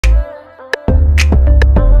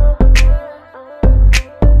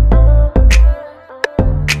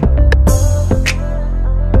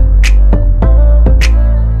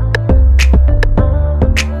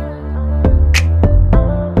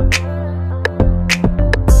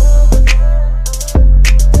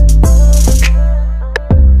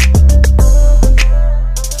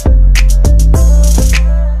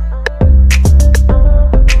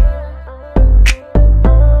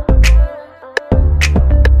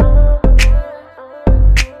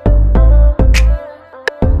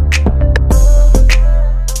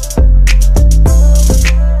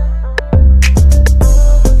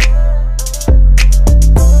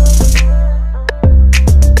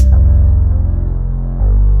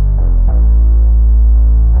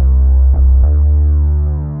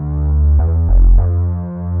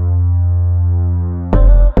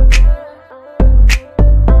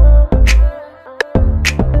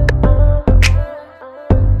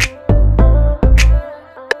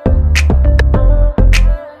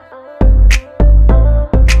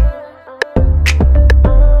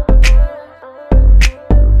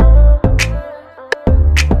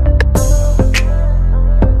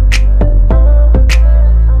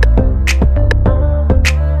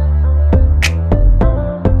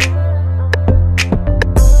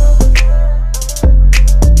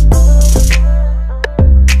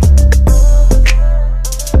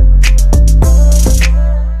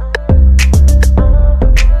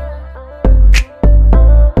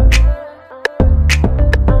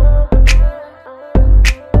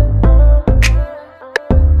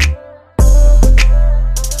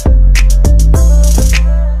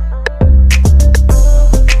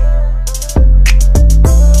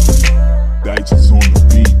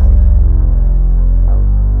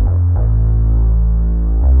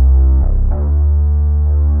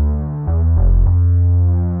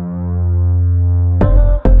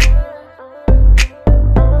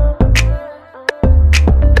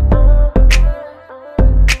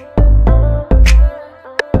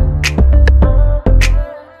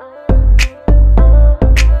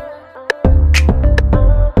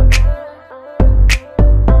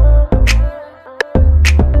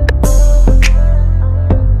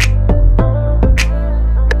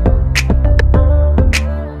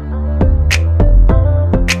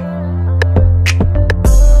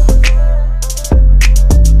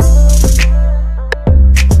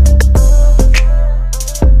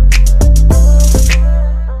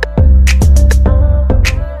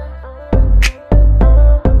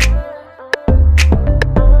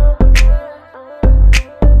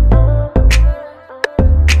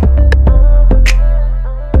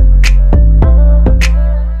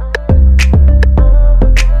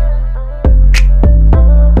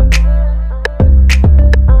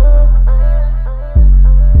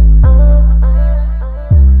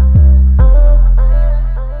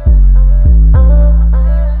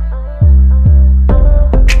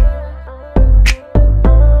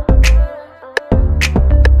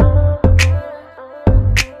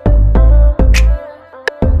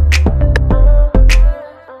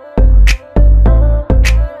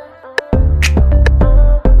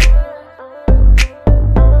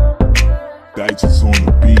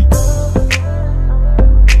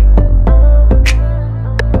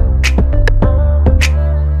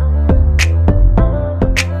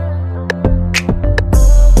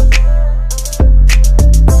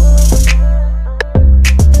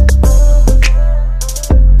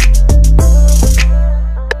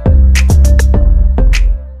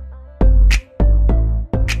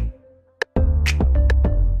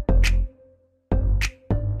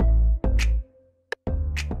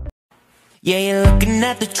Yeah, you're looking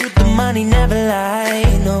at the truth, the money never lie.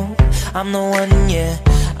 No, I'm the one, yeah,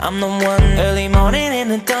 I'm the one. Early morning in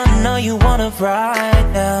the dawn, know you wanna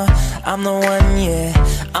ride now. I'm the one, yeah,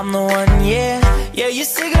 I'm the one, yeah. Yeah, you're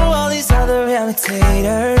sick of all these other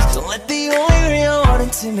imitators. Don't let the only real one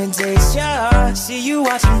intimidate ya. See you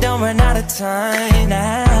watching, don't run out of time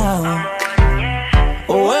now.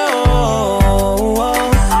 Oh, oh, oh, oh.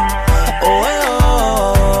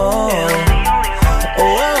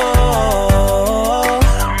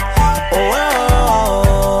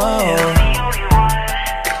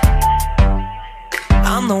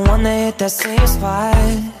 That same spot,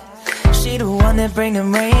 she the one that bring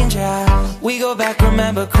them raindrops. We go back,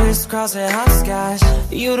 remember crisscrossing hopscotch.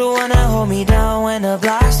 You the one that hold me down when the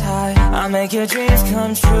block's hot. I make your dreams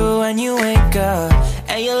come true when you wake up,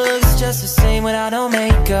 and your looks just the same without no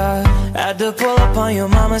makeup. Had to pull up on your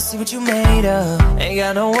mama, see what you made of. Ain't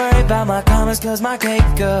got no worry about my comments, cause my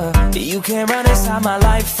cake up. You can't run inside my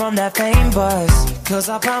life from that fame buzz, cause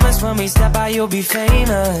I promise when we step out you'll be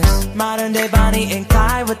famous. Modern day Bonnie and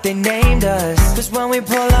Clyde, what they named us. Cause when we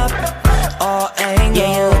pull up, all angles.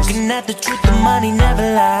 Yeah, you're looking at the truth, the money never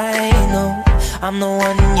lie. No, I'm the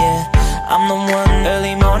one, yeah, I'm the one.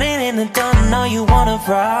 Early morning in the dawn, know you wanna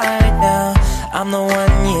ride now. I'm the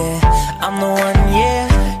one, yeah, I'm the one,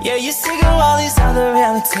 yeah. Yeah, you're sick of all these other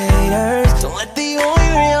imitators. Don't let the only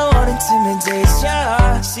real one intimidate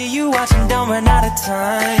ya. See you watching, don't run out of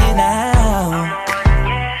time now.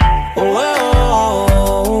 Oh, oh,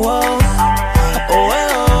 oh, oh.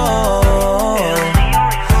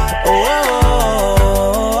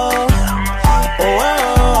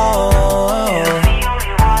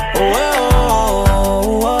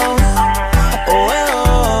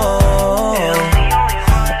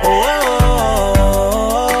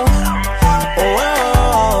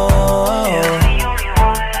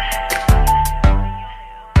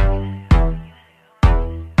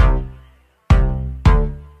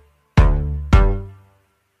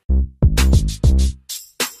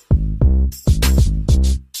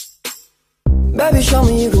 Baby, show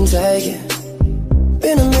me you can take it.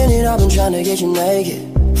 Been a minute, I've been trying to get you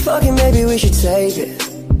naked. Fucking maybe we should tape it.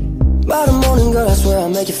 By the morning, girl, I swear I'll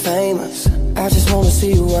make you famous. I just wanna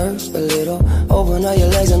see you work a little. Open up your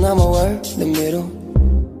legs and I'ma work the middle.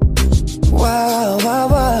 Wow, wow,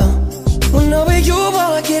 wow. When I'm with you,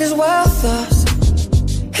 all I get is wild thoughts.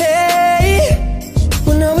 Hey,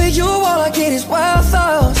 when I'm with you, all I get is wild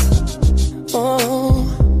thoughts.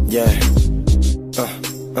 Oh, yeah.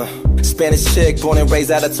 Spanish chick, born and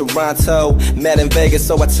raised out of Toronto. Met in Vegas,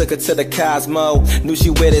 so I took her to the Cosmo. Knew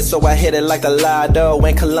she with it, so I hit it like a lotto.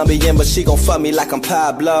 Ain't Colombian, but she gon' fuck me like I'm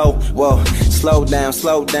Pablo. Whoa, slow down,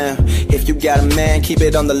 slow down. If you got a man, keep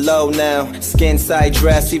it on the low now. Skin tight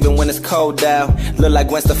dress, even when it's cold out. Look like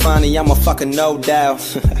Gwen Stefani, I'm a fucking no doubt.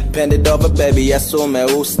 Bend it over, baby, eso me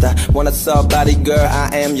gusta. Wanna tall body, girl, I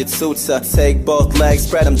am your tutor. Take both legs,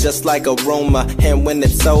 spread them just like a rumor. And when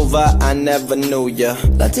it's over, I never knew ya.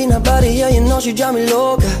 Latina body, yeah, you know she drive me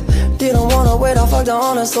loca. Didn't wanna wait, I fucked her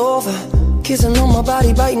on the sofa. Kissing on my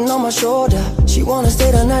body, biting on my shoulder. She wanna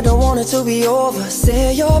stay the night, don't want it to be over.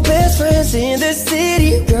 Say your best friends in the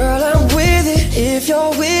city. Girl, I'm with it, if you're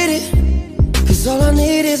with it. Cause all I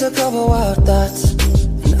need is a couple wild thoughts.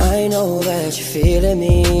 And I know that you're feeling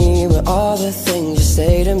me with all the things you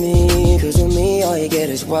say to me. Cause with me, all you get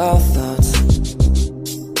is wild thoughts.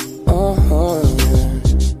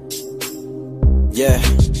 Yeah,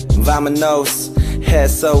 Vamonos, hair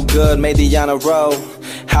so good, made the honor roll.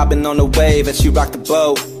 Hopping on the wave and she rock the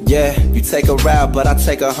boat. Yeah, you take her out, but I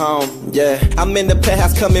take her home. Yeah, I'm in the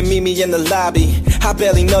penthouse, come and meet me in the lobby. I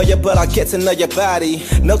barely know you, but I'll get to know your body.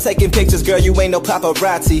 No taking pictures, girl, you ain't no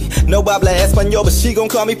paparazzi. No habla español, but she gon'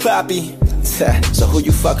 call me papi. So who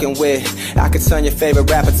you fucking with? I could turn your favorite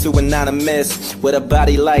rapper to anonymous. With a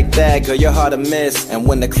body like that, girl, you're hard to miss. And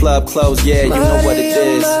when the club closed, yeah, you know what it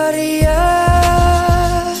is. Maria,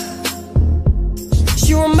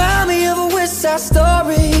 she remind me of a West Side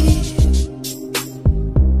Story.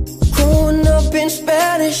 Growing up in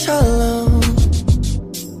Spanish Harlem.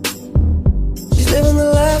 She's living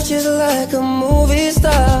the life just like a movie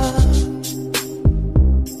star.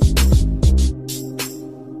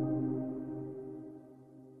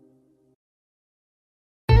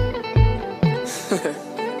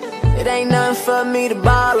 It ain't nothing for me to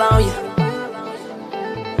ball on you.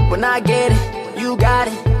 When I get it, you got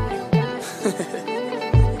it.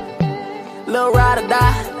 Little ride or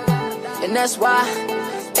die, and that's why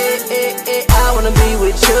I wanna be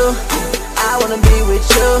with you. I wanna be with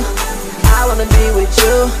you. I wanna be with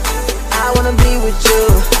you. I wanna be with you.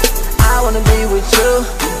 I wanna be with you.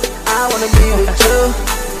 I wanna be with you.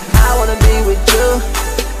 I wanna be with you.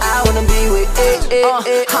 I I wanna be with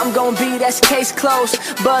I'm gon' be, that's case closed.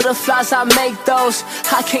 Butterflies, I make those.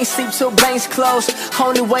 I can't sleep till banks close.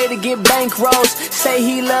 Only way to get bankrolls. Say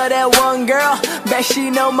he love that one girl, bet she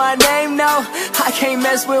know my name, no. I can't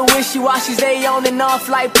mess with wishy-washies, they on and off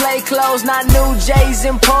like play clothes. Not new J's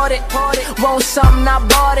imported. Want something, I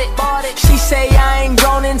bought it. She say I ain't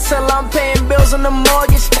grown until I'm paying bills on the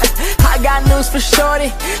mortgage. I got news for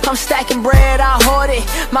shorty, I'm stacking bread, I hoard it.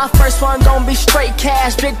 My first one gon' be straight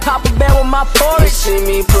cash, Big Papa Bear with my porridge. You see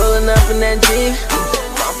me pulling up in that Jeep,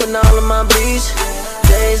 bumping all of my beats.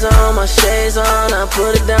 Days on, my shades on, I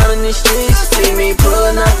put it down in these streets. You see me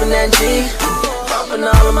pulling up in that Jeep, bumping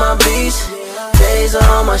all of my beats. Days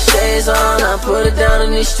on, my shades on, I put it down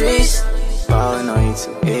in these streets. Ballin' on you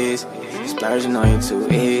too easy, splurging on you too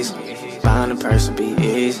easy. Buying a purse will be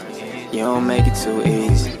easy, you don't make it too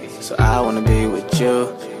easy. So I wanna be with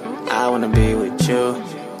you, I wanna be with you,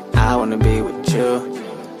 I wanna be with you,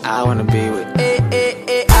 I wanna be with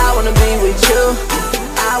I wanna be with you,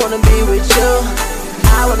 I wanna be with you,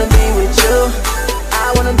 I wanna be with you,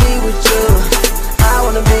 I wanna be with you, I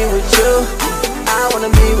wanna be with you, I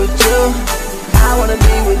wanna be with you, I wanna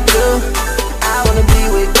be with you, I wanna be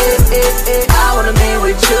with I wanna be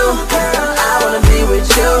with you, I wanna be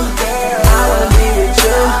with you, I wanna be with you, I wanna be with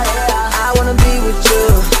you,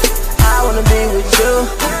 I wanna be with you,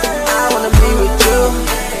 I wanna be with you,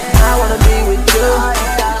 I wanna be with you,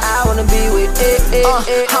 I wanna be with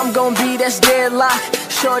I'm gon' be, that's deadlock.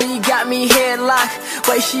 Shorty got me headlocked.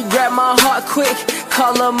 Way she grabbed my heart quick,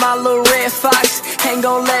 call her my little red fox. Ain't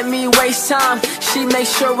gon' let me waste time, she make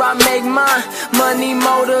sure I make mine. Money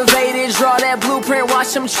motivated, draw that blueprint,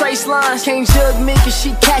 watch them trace lines. Can't jug me cause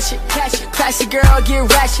she catch it. Classy girl, get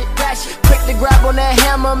ratchet. Quick to grab on that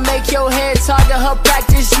hammer, make your head target her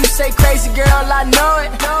practice. You say crazy girl, I know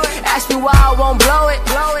it. Ask me why I won't blow it,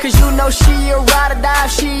 cause you know she a ride or die,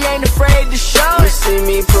 she ain't afraid to show it. You see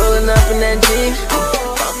me pulling up in that Jeep,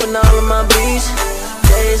 bumping all of my beats.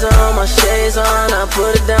 Days on, my shades on, I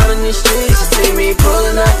put it down in these streets. You see me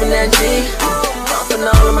pulling up in that Jeep, bumping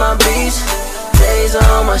all of my beats. Days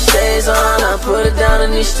on, my shades on, I put it down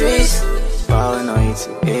in these streets. Ballin' on you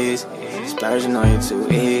too easy, splurging on you too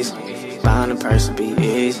easy. Buying a purse will be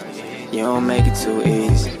easy, you don't make it too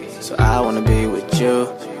easy. So I wanna be with you,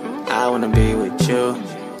 I wanna be with you,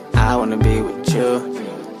 I wanna be with you,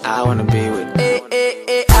 I wanna be with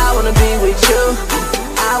I wanna be with you,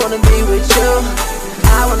 I wanna be with you,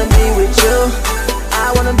 I wanna be with you,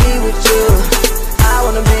 I wanna be with you, I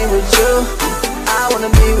wanna be with you, I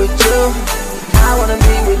wanna be with you, I wanna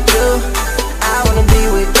be with you, I wanna be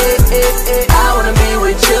with I wanna be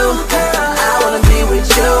with you, I wanna be with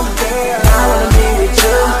you, I wanna be with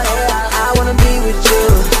you, I wanna be with you,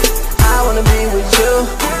 I wanna be with you,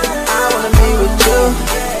 I wanna be with you,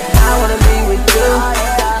 I wanna be with you,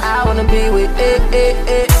 I wanna be with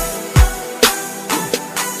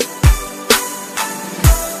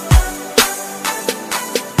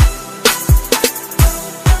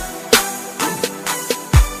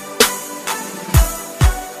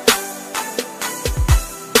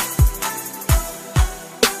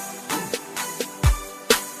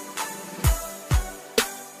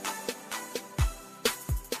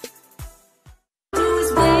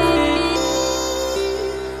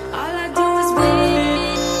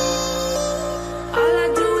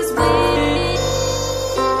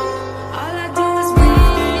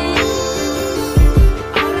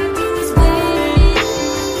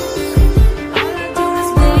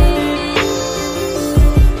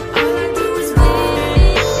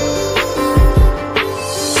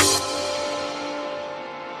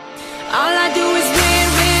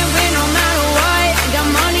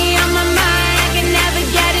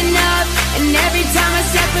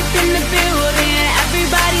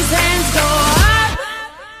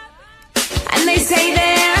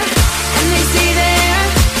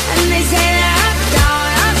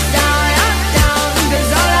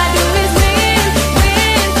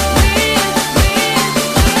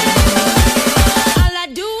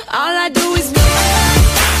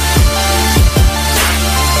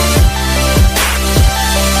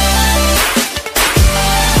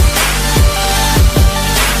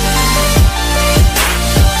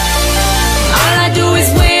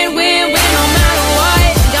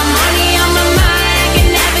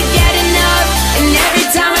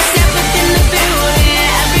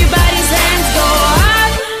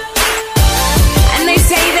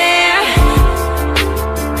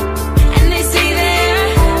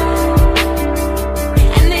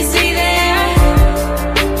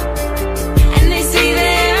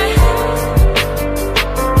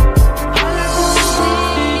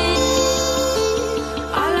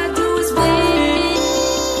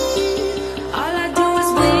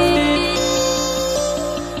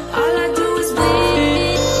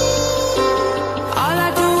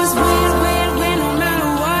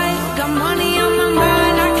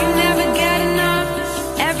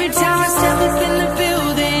step up in the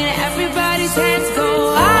building, everybody's hands go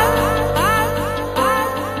up.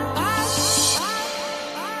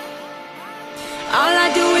 All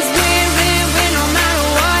I do is win, win, win, no matter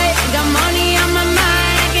what. Got money on my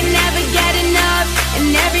mind, I can never get enough.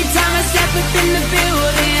 And every time I step up in the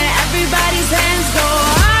building, everybody's hands go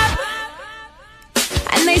up.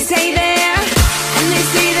 And they say there, and they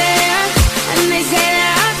say there, and they say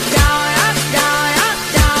there, up, down, up, down, up,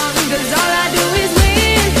 down. Cause all I do is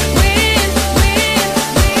win, win, win,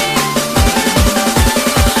 win.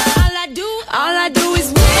 All I do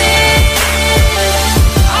is win.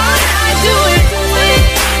 All I do is win.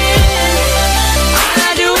 All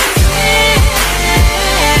I do is win.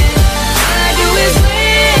 All I do is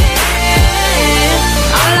win.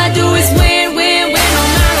 All I do is win, win, win, no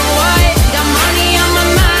matter what. Got money on my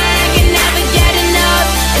mind, I can never get enough.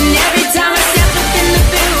 And every time I step up in the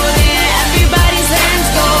building, everybody's hands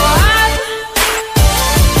go up.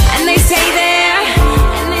 And they say there,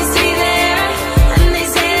 and they say there, and they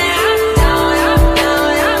say there, up, down, up,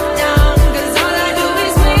 down, up, down. Cause all I do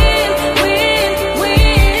is win, win,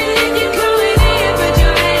 win. If you're coming in, put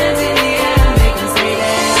your hands in the air, make them say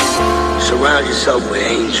that. Surround yourself with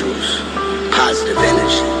angels, positive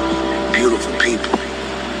energy, beautiful people,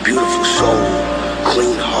 beautiful soul,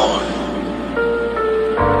 clean heart.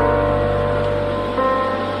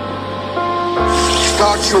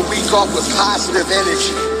 Start your week off with positive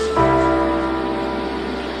energy.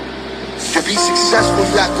 To be successful,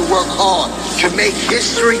 you have to work hard. To make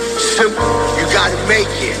history simple, you gotta make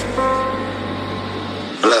it.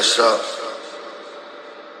 Bless up.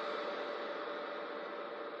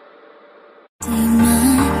 Do you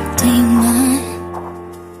mind? Do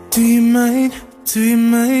you mind? Do you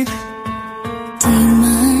mind? Do you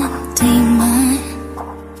mind? Do you mind?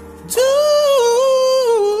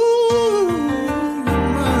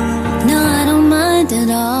 No, I don't mind at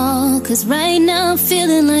all. Cause right now I'm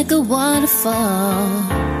feeling like a waterfall.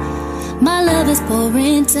 My love is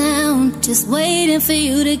pouring down, just waiting for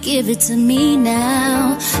you to give it to me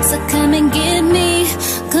now. So come and get me,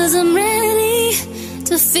 cause I'm ready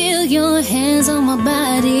to feel your hands on my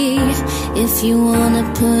body. If you wanna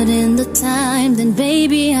put in the time, then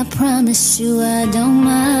baby, I promise you I don't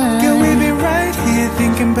mind. Girl, we've been right here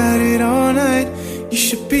thinking about it all night. You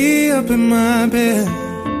should be up in my bed.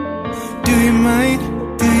 Do you mind?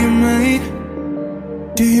 Do you mind?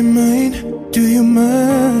 Do you mind? Do you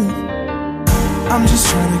mind? I'm just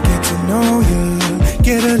trying to get to know you,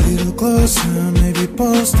 get a little closer, maybe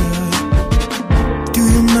bolster. Do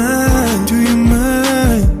you mind? Do you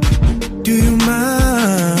mind? Do you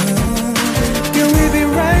mind? Girl, we've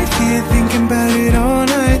been right here thinking about it all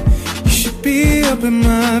night. You should be up in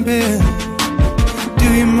my bed. Do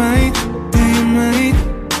you mind? Do you mind?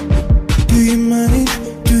 Do you mind?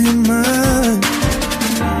 Do you mind?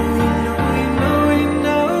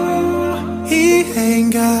 He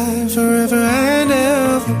ain't got forever and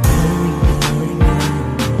ever.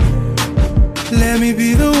 Let me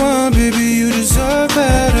be the one, baby, you deserve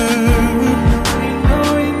better.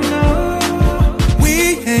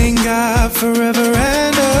 We ain't got forever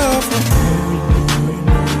and ever.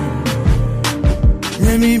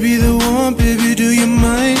 Let me be the one, baby, do you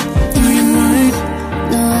mind? Do you mind?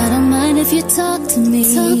 No, I don't mind if you talk to me.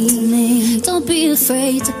 Talk to me. Don't be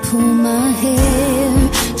afraid to pull my hair.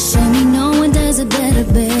 Show me no one does it better,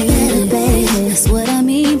 baby. That's what I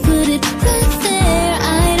mean, put it right there.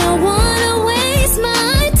 I don't wanna waste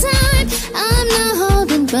my time. I'm not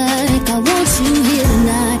holding back. I want you here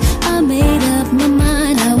tonight. I made up my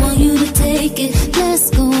mind. I want you to take it. Let's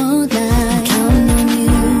go all night. Counting on you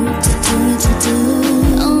to do what you do.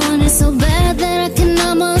 I want it so bad that I can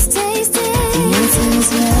almost taste it. It feels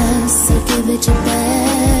less, so give it your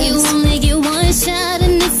best. You only get one shot,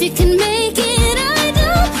 and if you can make it, I do.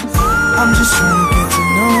 I'm just trying to get to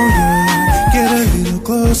know you, get a little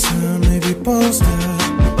closer, maybe bolster.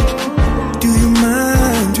 Do you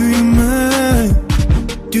mind? Do you mind?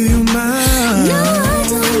 Do you mind? No, I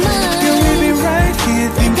don't mind. Girl, we've been right here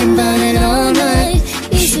thinking about it all night.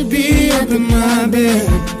 You should be up in my bed.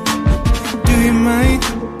 Do you mind?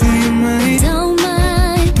 Do you mind? Don't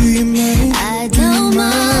mind. Do you mind? I don't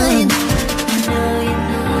mind.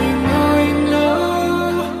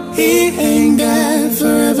 He ain't got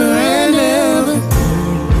forever and ever.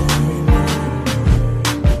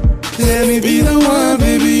 Let me be the one,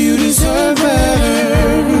 baby, you deserve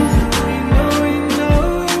better.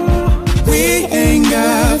 We ain't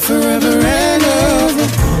got forever and ever.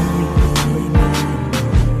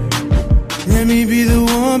 Let me be the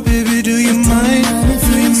one, baby, do you mind?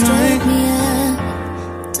 Do you mind?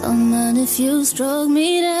 Don't mind if you stroke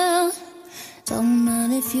me down. Don't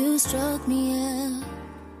mind if you stroke me out.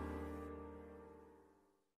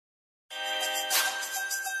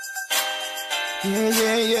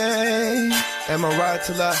 yeah. Am I right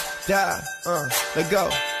till I die? Let go.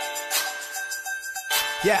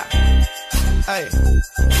 Yeah. Hey.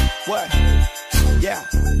 What? Yeah.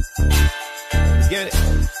 Get it.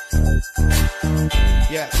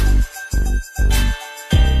 Yeah.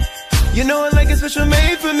 You know I like it special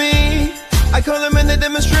made for me. I call them in to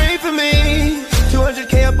demonstrate for me.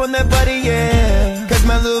 200K up on that body, yeah. Cause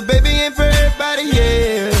my little baby ain't for everybody,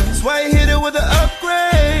 yeah. That's why I hit her with an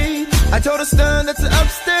upgrade. I told her, son, that's an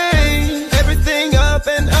upstate. Everything up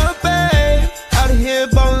and up, babe. Out of here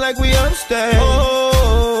ballin' like we upstate.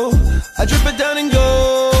 Oh, I drip it down and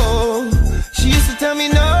go. She used to tell me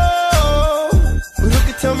no, but who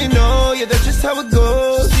could tell me no? Yeah, that's just how it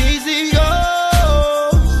goes. Easy go.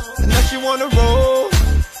 And now she wanna roll.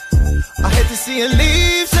 I hate to see her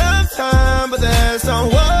leave sometime, but that's on.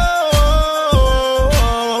 Whoa,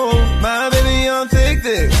 my baby on thick.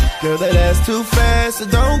 Girl, that ass too fast, so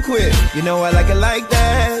don't quit. You know I like it like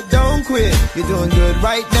that, don't quit. You're doing good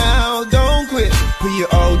right now, don't quit. Put your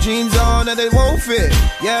old jeans on and they won't fit.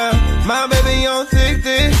 Yeah, my baby on thick.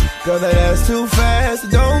 Girl, that ass too fast, so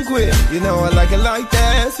don't quit. You know I like it like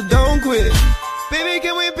that, so don't quit. Baby,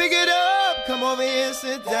 can we pick it up? Come over here and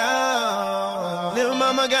sit down. Little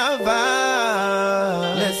mama got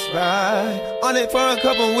vibe. Let's ride on it for a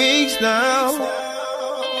couple weeks now.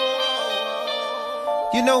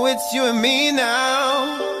 You know it's you and me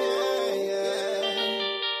now.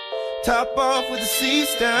 Top off with the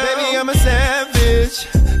seats down. Baby, I'm a savage.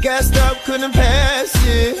 Gassed up, couldn't pass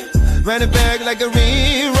it. Ran it back like a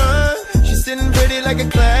rerun. She's sitting pretty like a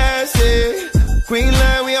classic. Green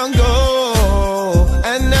light, we on go.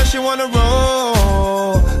 And now she wanna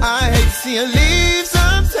roll. I hate to see her leave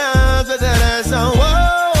sometimes, but that ass on.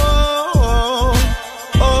 Whoa,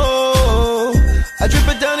 oh, I drip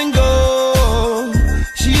it down and go.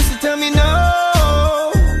 She used to tell me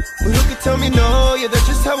no, but who could tell me no? Yeah, that's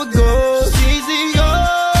just how it goes. Easy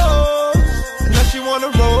go. And now she wanna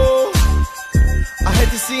roll. I hate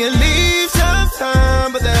to see her leave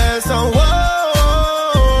sometime, but that's on.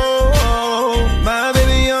 Whoa, my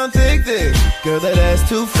baby on thick. Girl, that ass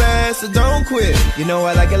too fast, so don't quit. You know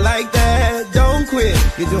I like it like that, don't quit.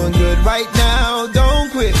 You're doing good right now,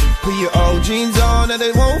 don't quit. Put your old jeans on and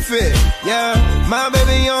they won't fit. Yeah, my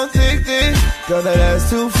baby on thick. Girl, that ass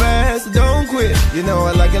too fast, so don't quit. You know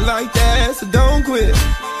I like it like that, so don't quit.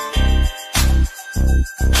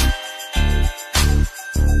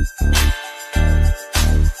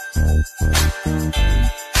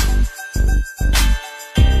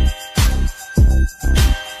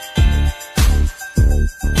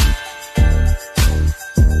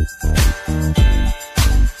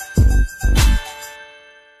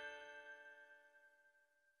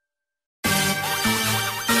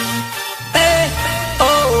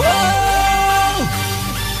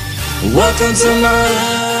 Welcome to my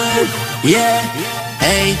hood, yeah,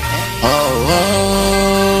 hey,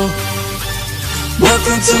 oh.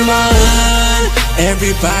 Welcome to my hood,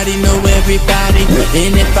 everybody know everybody,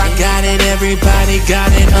 and if I got it, everybody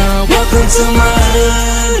got it, welcome to my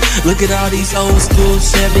hood, look at all these old school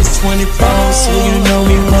Chevys, 24, so you know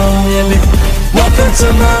we roll heavy. Welcome to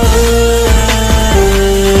my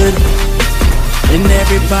hood, and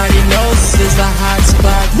everybody knows it's a hot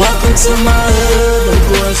spot. Welcome to my hood. The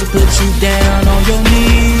girls will put you down on your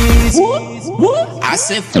knees. I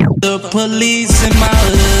said f the police in my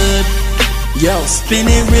hood. Yo, spin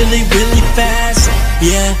it really, really fast.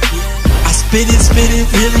 Yeah, I spit it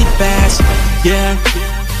really fast. Yeah,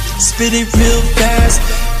 spit it real fast.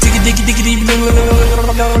 Diggy,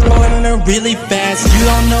 really fast. You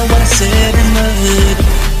don't know what I said in the hood.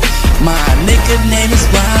 My nigga name is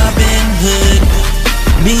Robin Hood.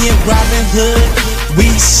 Me and Robin Hood, we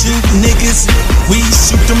shoot niggas, we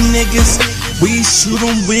shoot them niggas, we shoot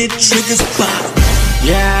them with triggers, pop.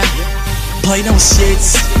 Yeah, play no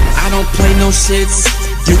shits, I don't play no shits.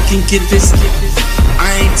 You can get this,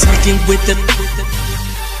 I ain't talking with the.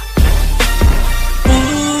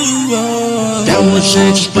 Ooh, oh. That was your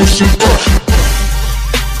expression.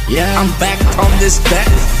 Yeah, I'm back on this back.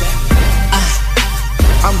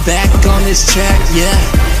 I'm back on this track, yeah.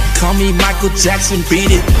 Call me Michael Jackson,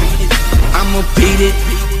 beat it. I'ma beat it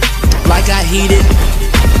like I heat it,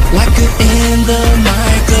 like it in the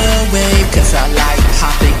microwave. Cause I like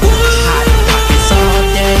popping hot pockets all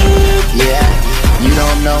day. Yeah, you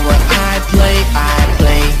don't know what I play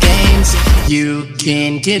games. You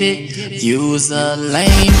can get it, use a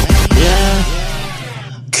lane. Yeah,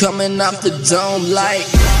 coming off the dome like,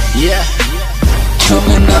 yeah.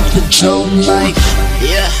 Coming up the dome like,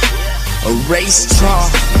 yeah, a race car.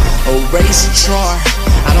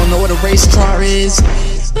 I don't know what a race car is.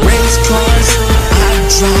 Race cars, I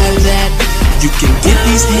drive that. You can get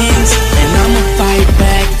these hands, and I'ma fight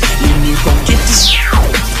back. And you gon' get this.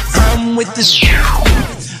 I'm with this.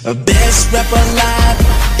 Best rapper alive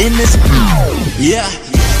in this. Yeah.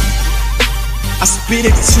 I spit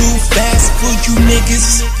it too fast for you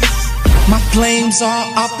niggas. My flames are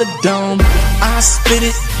off the dome. I spit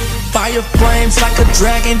it. Fire flames like a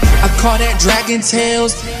dragon. I call that dragon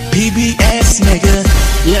tails. PBS, nigga.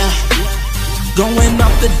 Yeah. Going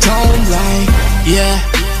off the dome like. Yeah.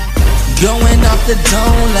 Going off the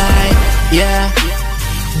dome like. Yeah.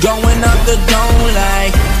 Going off the dome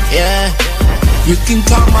like. Yeah. You can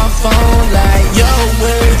call my phone like. Yo,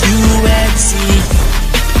 where you at, T?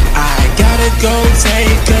 I gotta go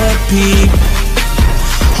take a peek.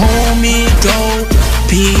 Homie, go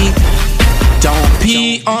pee. Don't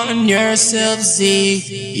pee on yourself, Z.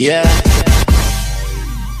 Yeah.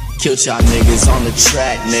 Killed y'all niggas on the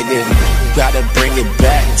track, nigga. Gotta bring it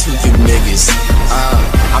back to you niggas.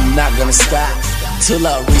 I'm not gonna stop till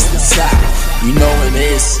I reach the top. You know it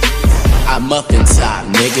is. I'm up in top,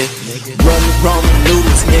 nigga. Run the Roman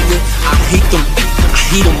noodles, nigga. I heat them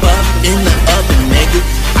up in the oven, nigga.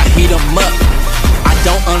 I heat them up. I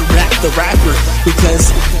don't unwrap the rapper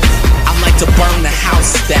because I like to burn the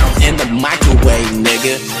house down in the microwave,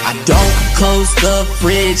 nigga. I don't close the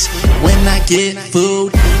fridge when I get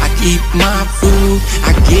food. I eat my food,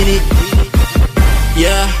 I get it.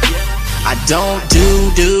 Yeah, I don't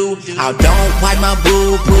do. I don't wipe my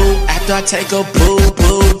boo-boo after I take a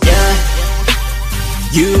boo-boo, yeah.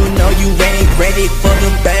 You know you ain't ready for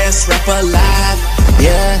the best rap alive,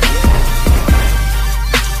 yeah.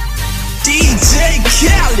 DJ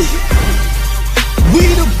Khaled, we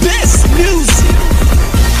the best music.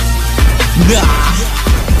 Nah,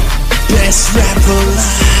 best rap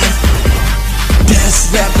alive.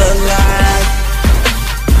 Best rap alive.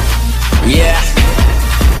 Yeah.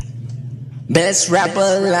 Best rap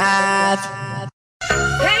alive.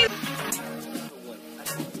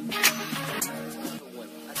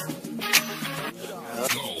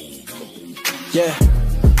 Yeah,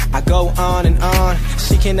 I go on and on.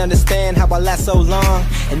 She can't understand how I last so long.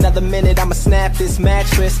 Another minute I'ma snap this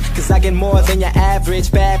mattress, cause I get more than your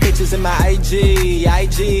average. Bad pictures in my IG.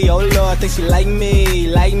 Oh Lord, think she like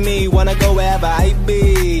me. Wanna go wherever I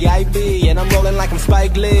be. And I'm rolling like I'm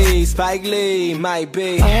Spike Lee, might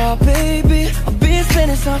be. Oh baby, I've been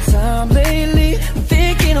spending some time lately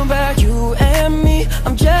thinking about you and me.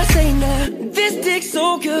 I'm just saying that this dick's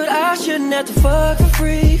so good I shouldn't have to fuck for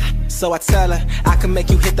free. So I tell her, I can make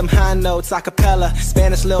you hit them high notes a cappella.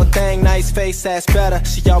 Spanish little thing, nice face, ass better.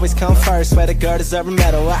 She always come first, where the girl deserve a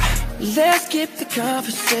medal. Let's skip the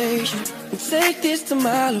conversation and take this to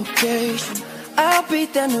my location. I'll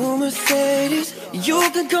beat that new Mercedes. You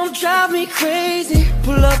can come drive me crazy.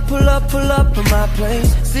 Pull up on my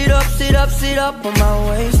place. Sit up on my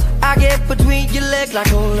waist. I get between your legs like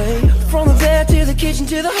Olay. From the bed to the kitchen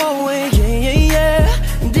to the hallway. Yeah.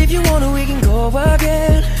 And if you wanna, we can go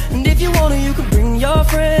again. And if you wanna, you can bring your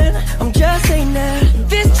friend. I'm just saying that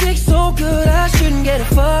this chick's so good I shouldn't get a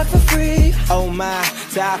fuck for free. Oh my,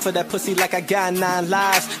 die for that pussy like I got 9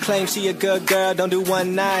 lives. Claim she a good girl, don't do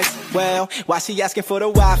one night. Well, why she asking for the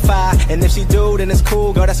Wi-Fi? And if she do, then it's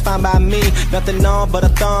cool, girl, that's fine by me. Nothing on but a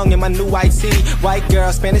thong in my new white tee. White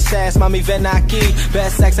girl, Spanish ass, mommy Venaki.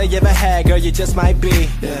 Best sex I ever had, girl, you just might be.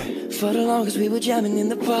 Yeah. For the longest we were jamming in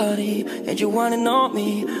the party, and you wanting on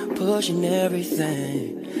me, pushing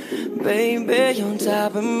everything. Baby, on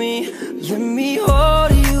top of me, let me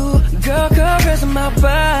hold you. Girl, caressing my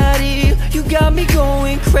body, you got me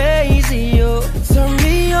going crazy, yo. Turn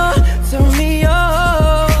me on,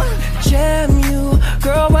 jam you.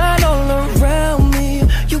 Girl, right all around me,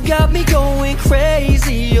 you got me going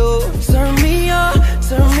crazy, yo. Turn me on,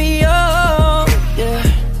 yeah.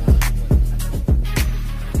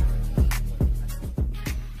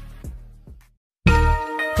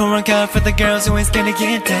 Pour one cup for the girls who ain't gonna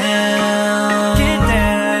get down.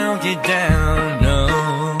 Get down, no.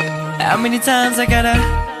 How many times I gotta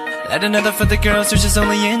add another for the girls who's just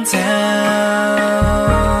only in town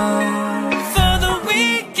for the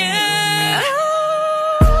weekend?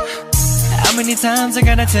 How many times I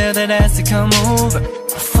gotta tell that ass to come over?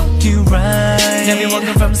 Fuck you right. Now me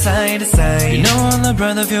walking from side to side. You know all I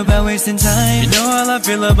brother feel about wasting time. You know all I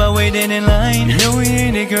feel about waiting in line. You know we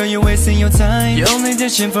ain't it, girl, you're wasting your time. You're only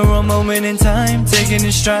dishing for a moment in time, taking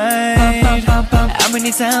it stride. How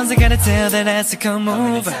many times I gotta tell that ass to come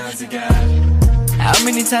over? How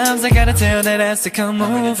many times I gotta tell that ass to come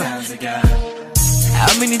over?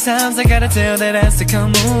 How many times I gotta tell that ass to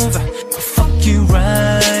come over? Fuck you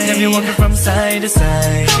right. Have you walking from side to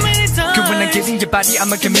side? How many times? Cause when I get in your body,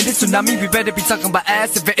 I'm a committed tsunami. We better be talking about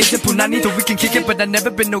ass if it isn't punani. Though we can kick it, but I never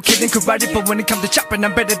been no kid in karate. But when it comes to chopping,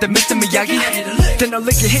 I'm better than Mr. Miyagi. Then I'll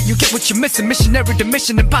lick your hit, you get what you're missing. Missionary to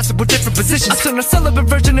mission, impossible different positions. I turn a celibate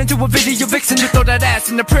virgin into a video vixen. You throw that ass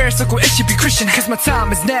in the prayer circle, it should be Christian. Cause my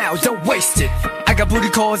time is now, don't waste it. I got booty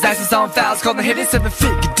calls, asses on fouls, calling hitting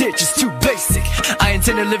 7-figure digits, too basic. I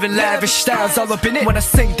intend to live in lavish styles, all up in it. When I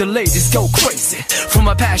sing, the ladies go crazy. For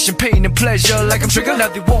my passion, pain, and pleasure, like I'm triggered. Now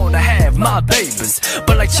they wanna have my babies,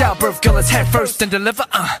 but like childbirth, girl, let's head first and deliver.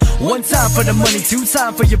 One time for the money, two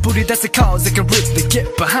times for your booty. That's a cause that can really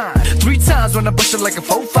get behind. 3 times when I bust it like a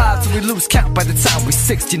 4-5 till we lose count by the time we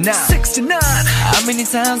 69. 69. How many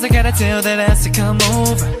times I gotta tell that ass to come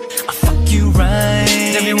over? I fuck you right.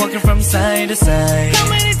 Have you walking from side to side? How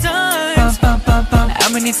many times? How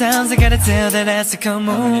many times I gotta tell that ass to come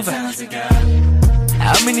over?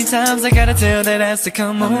 How many times I gotta tell that ass to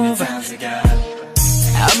come over?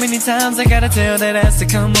 How many times I gotta tell that ass to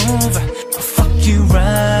come over? I fuck you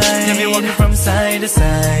right. Have you walking from side to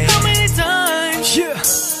side? How many times? Yeah.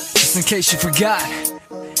 Just in case you forgot,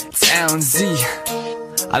 Town Z.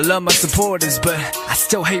 I love my supporters, but I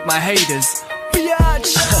still hate my haters.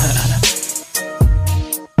 Biatch.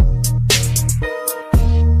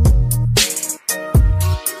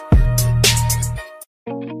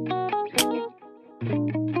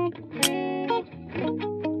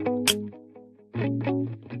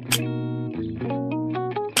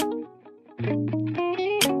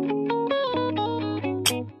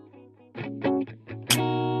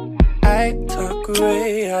 I talk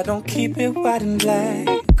gray, I don't keep it white and black.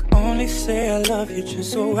 Only say I love you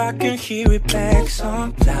just so I can hear it back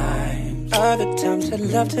sometimes. Other times I'd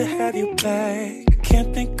love to have you back.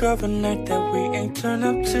 Can't think of a night that we ain't turn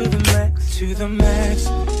up to the max. To the max.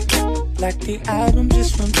 Like the album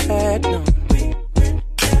just went platinum.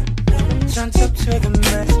 Turns up to the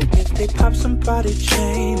max. If they pop somebody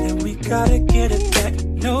chain, then we gotta get it back.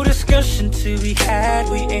 No discussion to be had,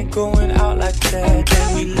 we ain't going out like that.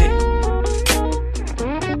 Then we lit.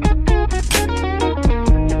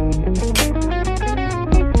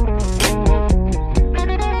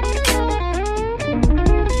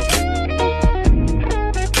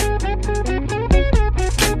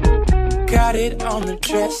 Got it on the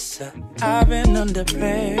dresser, I've been under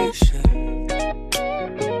pressure.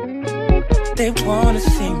 They wanna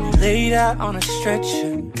see me laid out on a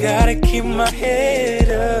stretcher. Gotta keep my head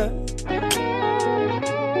up.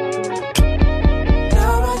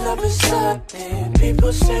 Now my love is sudden.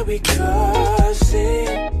 People say we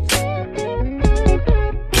cousin.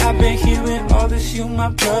 I've been hearing all this, you my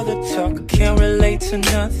brother talk. Can't relate to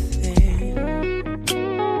nothing.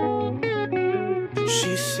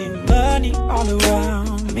 She see money all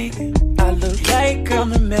around me. I look like I'm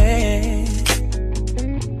the man,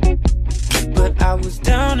 but I was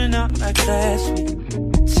down and out like last week.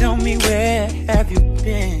 Tell me, where have you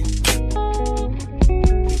been?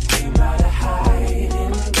 You came out of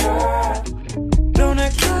hiding, girl. Don't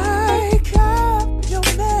act like I'm your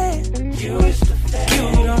man. You is the fan. You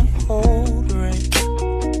don't hold ring.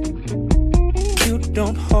 You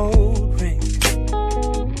don't hold ring.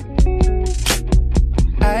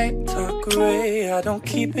 I talk gray, I don't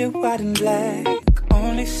keep it white and black.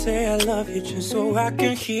 Only say I love you just so I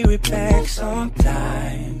can hear it back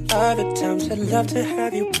sometimes. Other times I'd love to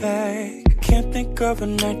have you back. Can't think of a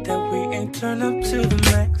night that we ain't turn up to the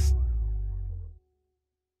max.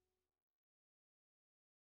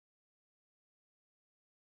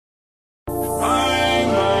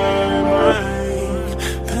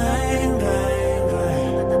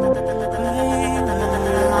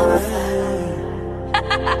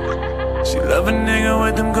 She love a nigga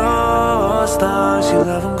with them gold stars. She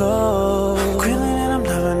love him gold. I'm grilling and I'm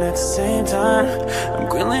loving at the same time. I'm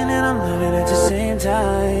grilling and I'm loving at the same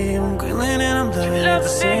time. I'm grilling and I'm loving at the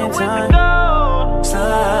same time.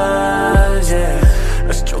 Stars, yeah.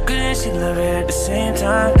 A stroker and she love it at the same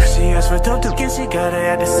time. She asked for dope too, and she got it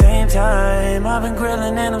at the same time. I've been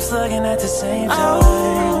grilling and I'm slugging at the same time.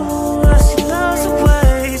 Oh, she loves the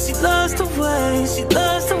way, she loves the way, she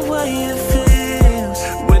loves the way it feels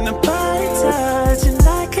when the body touch and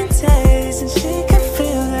I can taste and she can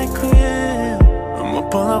feel that grill. I'ma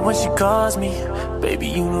pull up when she calls me. Baby,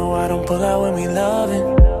 you know I don't pull out when we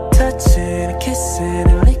loving. Touching and kissing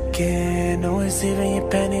and licking. No one's leaving your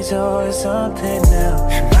panties or something now.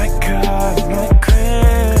 And my God, my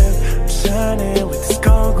crib, I'm shining with this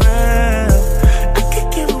gold grill. I could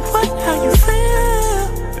give a what, how you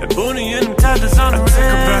feel. That booty and them tatas on the rim. I took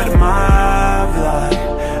her right to my block,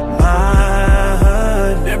 my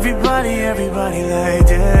hood. Everybody like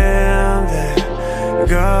damn, that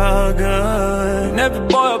girl all good. Every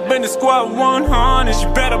boy up in the squad 100.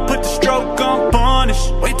 You better put the stroke on punish.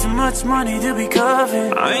 Way too much money to be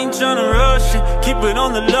covered. I ain't tryna rush it, keep it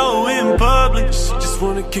on the low in public. She just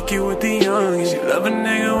wanna kick it with the youngin'. She love a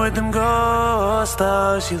nigga with them gold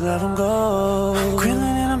stars. She love them gold. I'm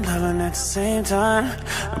grilling and I'm loving at the same time.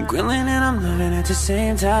 I'm grilling and I'm loving at the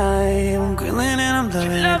same time. I'm grilling and I'm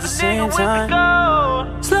loving at the same time.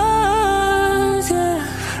 Slugs, yeah.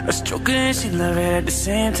 A stroker and she love it at the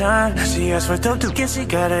same time. She asked for dope too, guess she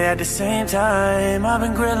got it at the same time. I've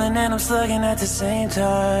been grilling and I'm slugging at the same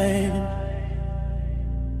time.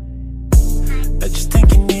 I just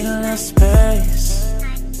think you need a little space,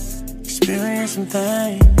 experience some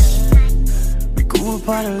things. We grew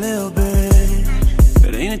apart a little bit,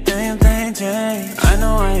 but ain't a damn thing changed. I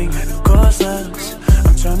know I ain't got no cost levels.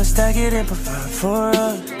 I'm tryna stack it and provide for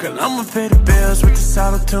us. Girl, I'ma pay the bills with the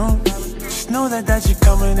solid tune. Just know that you're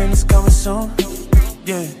coming and it's coming soon.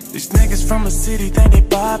 Yeah, these niggas from the city think they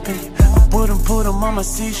poppin'. I put them on my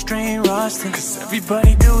C-string roster. Cause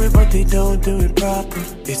everybody do it, but they don't do it proper.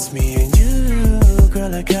 It's me and you,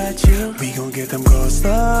 girl, I got you. We gon' get them gold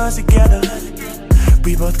stars together.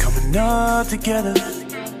 We both coming up together.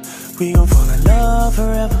 We gon' fall in love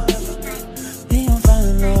forever. We gon' fall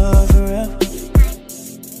in love forever.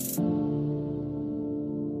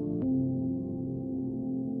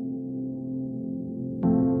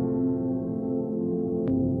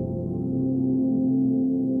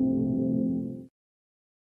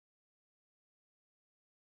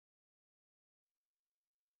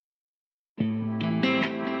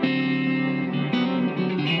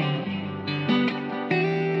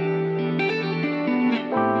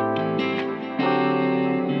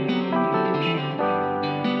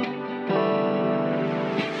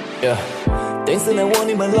 Yeah, things that I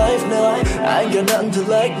want in my life now, I ain't got nothing to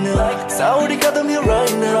like now. So I already got them here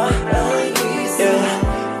right now.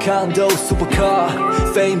 Yeah, condo, supercar,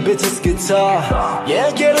 fame, bitches, guitar.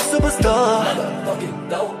 Yeah, get a superstar.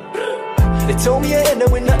 They told me I ended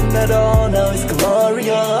up with nothing at all. Now it's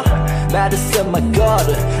Gloria, Madison, my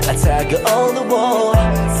daughter. I tag her on the wall.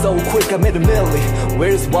 So quick I made a milli.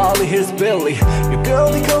 Where's Wally? Here's Billy. Your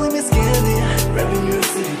girl be calling me skinny. Revenue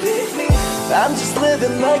City, big me. I'm just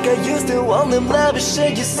living like I used to. On them lavish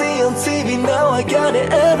shit you see on TV. Now I got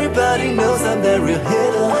it, everybody knows I'm that real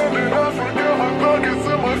hitter. When did I forget my pockets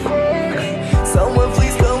and my phone? Someone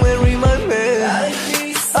please come and remind me. I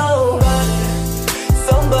need somebody.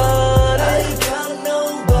 I ain't got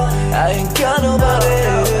nobody. I ain't got nobody.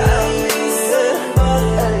 I need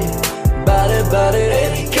somebody. Body,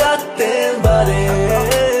 any goddamn body.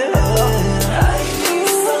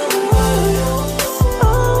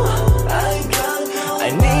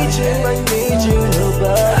 I need you,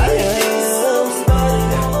 nobody else.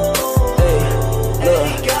 Hey,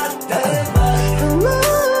 look.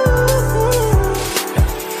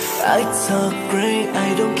 I talk great,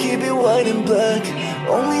 I don't keep it white and black.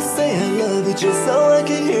 Only say I love you just so I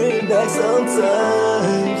can hear it back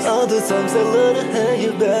sometimes. Other times I love to have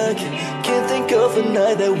you back. Can't think of a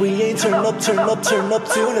night that we ain't turn up to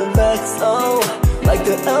the max. Oh, like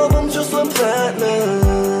the album just went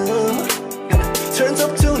platinum. Turns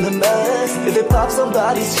up to the max. If it pops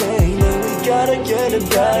somebody's chain, then we gotta get it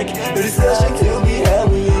back. No discussion to be had,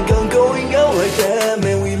 we ain't going out like that.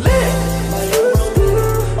 Man, we lit.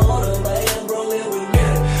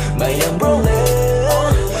 My umbrella.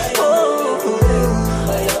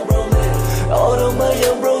 All of my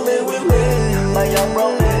umbrella, we lit. My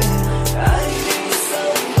umbrella.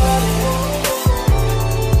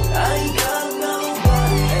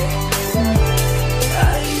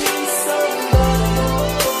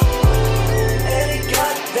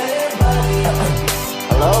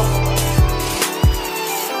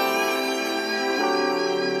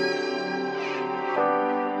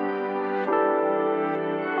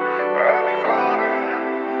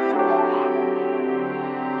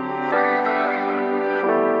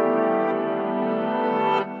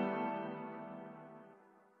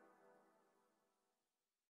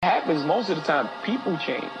 Happens most of the time, people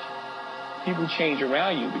change. People change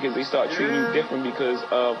around you because they start treating you different because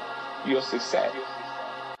of your success.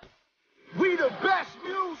 We the best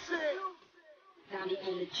music.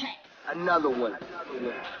 Another one.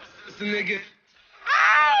 Pussy nigga.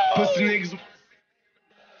 Pussy niggas.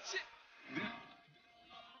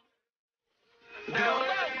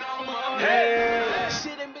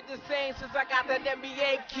 Shit ain't been the same since I got that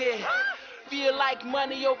NBA kid. Feel like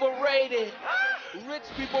money overrated. Rich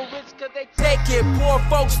people rich cause they take it. Poor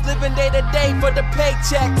folks living day to day for the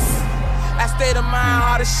paychecks. That state of mind,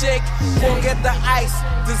 hard to shake. Forget the ice,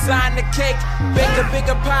 design the cake. Bake a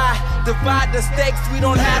bigger pie, divide the stakes. We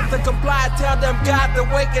don't have to comply, tell them God to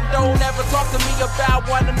wake. And don't ever talk to me about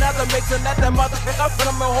one another. Make sure that motherfucker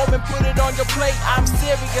come home and put it on your plate. I'm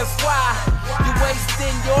serious, why? You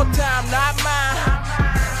wasting your time, not mine.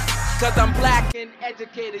 Cause I'm black and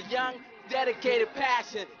educated, young, dedicated,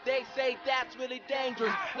 passion. They say that's really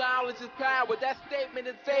dangerous. Knowledge is power, that statement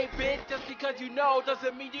is fake, bitch. Just because you know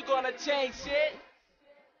doesn't mean you're gonna change shit.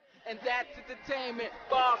 And that's entertainment.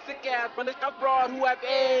 Ball sick ass, but it's abroad who have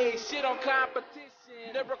AIDS. Shit on competition.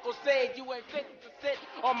 Lyrical sage, you ain't fit to sit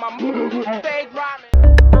on my stage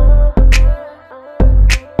rhyming.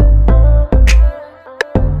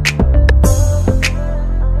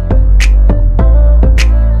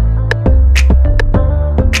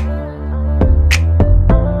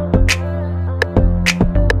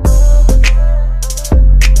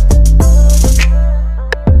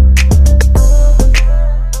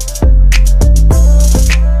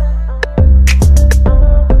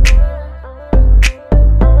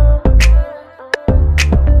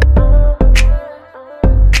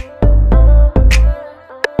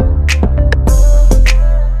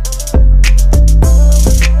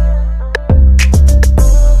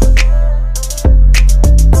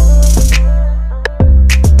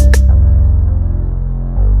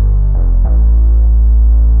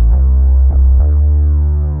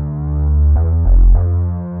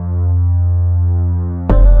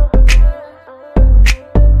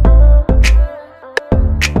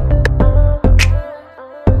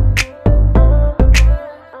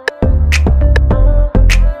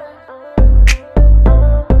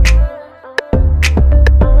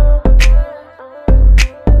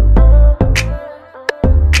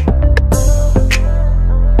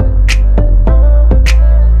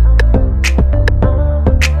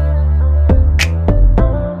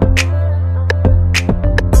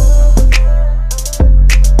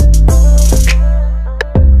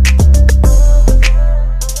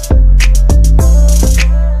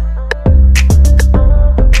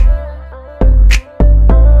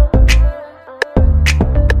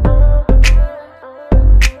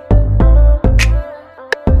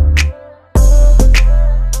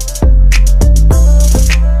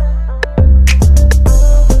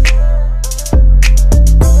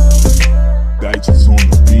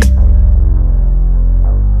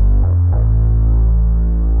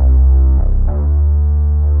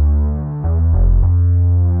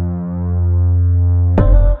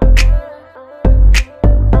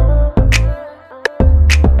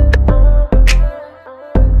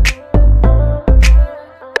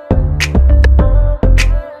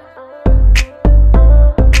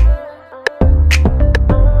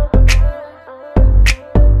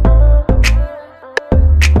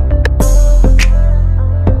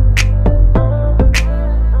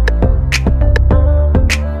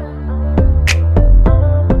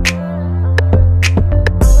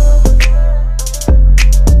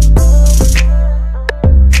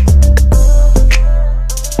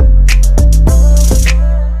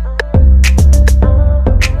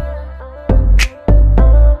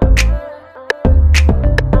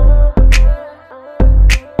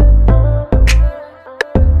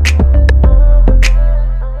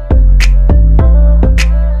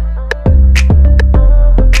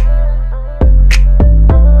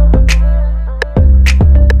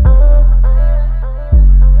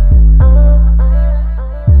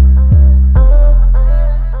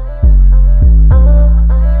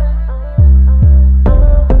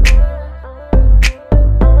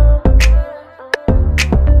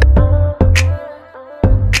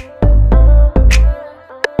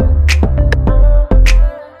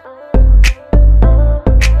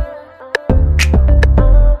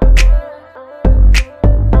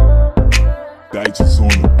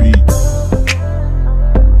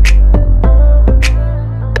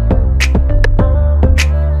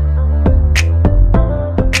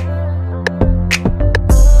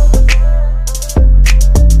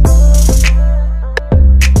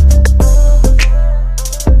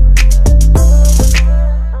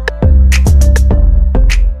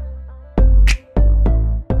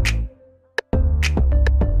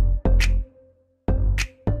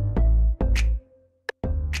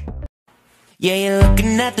 Yeah, you're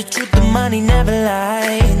looking at the truth, the money never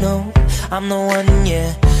lie. No, I'm the one,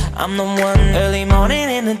 yeah, I'm the one. Early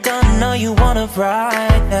morning in the dawn, know you wanna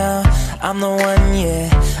ride now. I'm the one,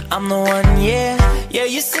 yeah, I'm the one, yeah. Yeah,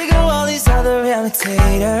 you're sick of all these other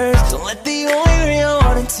imitators. Don't let the only real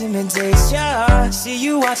one intimidate ya. See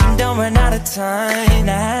you watching, don't run out of time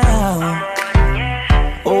now.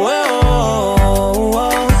 Oh, oh, oh,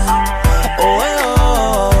 oh, oh, oh,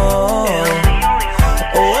 oh.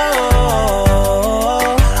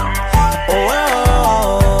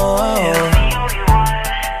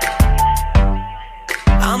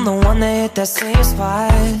 I'm the one that hit that same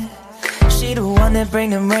spot. She the one that bring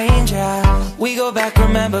them raindrops. We go back,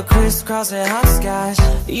 remember, crisscrossing hopscotch.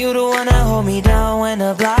 You the one that hold me down when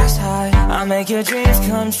the block's high. I make your dreams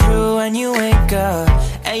come true when you wake up,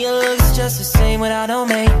 and your looks just the same without no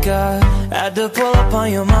makeup. Had to pull up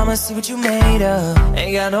on your mama, see what you made of.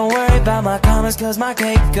 Ain't got no worry about my comments, cause my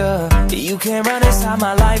cake up. You can't run inside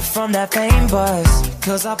my life from that fame buzz,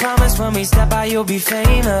 cause I promise when we step out you'll be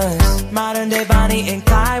famous. Modern day Bonnie and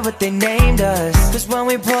Clyde, what they named us. Cause when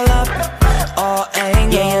we pull up, all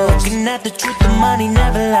angles. Yeah, you're looking at the truth, the money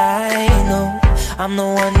never lie. No, I'm the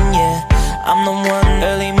one, yeah, I'm the one.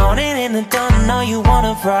 Early morning in the dawn, know you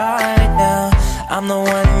wanna ride now. I'm the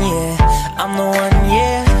one, yeah, I'm the one,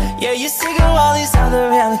 yeah. Yeah, you're sick of all these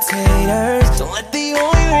other imitators. Don't let the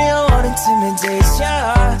only real one intimidate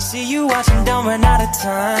ya. See you watching, don't run out of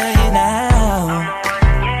time now.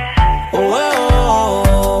 Whoa,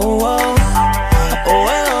 whoa, whoa.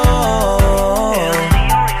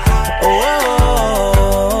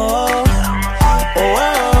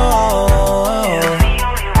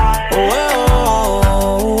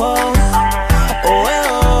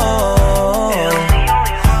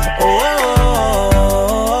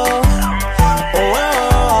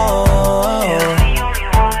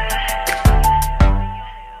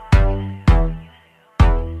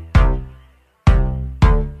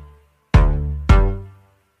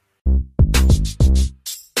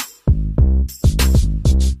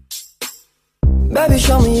 Baby,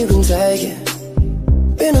 show me you can take it.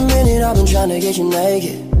 Been a minute, I've been trying to get you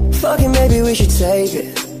naked. Fucking maybe we should tape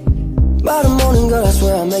it. By the morning, girl, I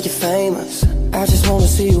swear I'll make you famous. I just wanna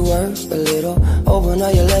see you work a little. Open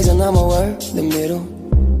up your legs and I'ma work the middle.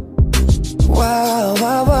 Wow,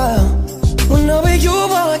 wow, wow. When I'm with you,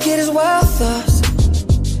 all I get is wild thoughts.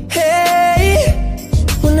 Hey,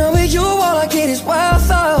 when I'm with you, all I get is wild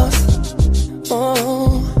thoughts.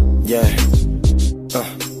 Oh, yeah.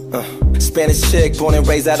 Spanish chick, born and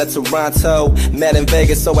raised out of Toronto. Met in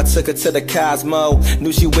Vegas, so I took her to the Cosmo.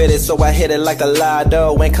 Knew she with it, so I hit it like a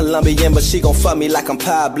Lotto. Ain't Colombian, but she gon' fuck me like I'm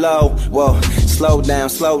Pablo. Whoa, slow down,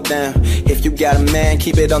 slow down. If you got a man,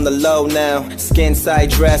 keep it on the low now. Skin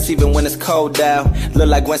tight dress, even when it's cold out. Look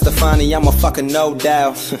like Gwen Stefani, I'm a fucking no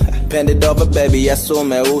doubt. Bend it over, baby, eso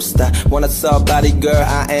me gusta. Want a tall body, girl,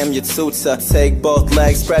 I am your tutor. Take both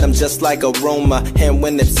legs, spread them just like a rumor. And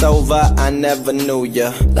when it's over, I never knew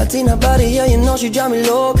ya. Latina body, yeah, you know she drive me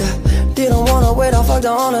loca. Didn't wanna wait, I fucked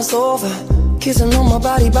her on the sofa. Kissing on my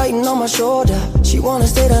body, biting on my shoulder. She wanna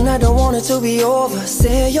stay the night, don't want it to be over.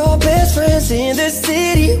 Say your best friends in the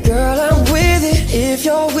city. Girl, I'm with it, if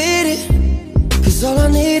you're with it. Cause all I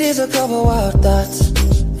need is a couple wild thoughts.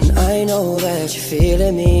 And I know that you're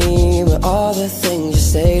feeling me with all the things you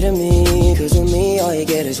say to me. Cause with me, all you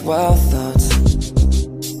get is wild thoughts.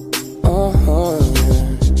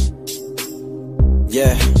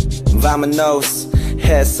 Yeah, Vamonos,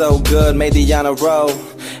 hair so good, made the honor roll.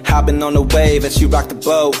 Hopping on the wave and she rock the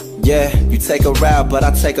boat. Yeah, you take her out, but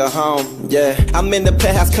I take her home. Yeah, I'm in the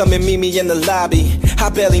penthouse, come and meet me in the lobby. I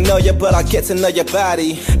barely know you, but I'll get to know your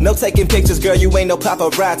body. No taking pictures, girl, you ain't no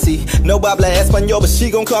paparazzi. No habla español, but she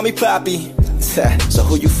gon' call me papi. So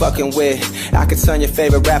who you fucking with? I could turn your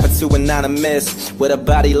favorite rapper to anonymous. With a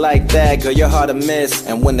body like that, girl, you're hard to miss.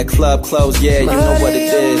 And when the club closed, yeah, you know what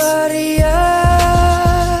it is. Maria,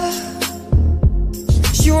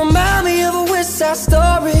 you remind me of a West Side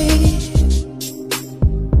Story.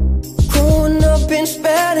 Growing up in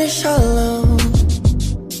Spanish Harlem.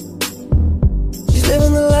 She's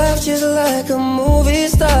living the life just like a movie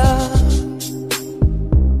star.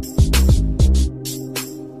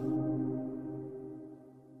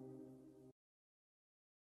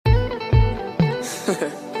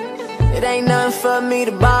 It ain't nothing for me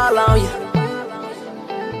to ball on you.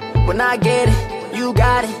 When I get it, you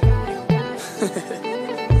got it.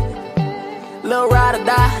 Little ride or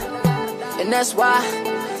die, and that's why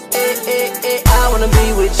I wanna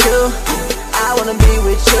be with you. I wanna be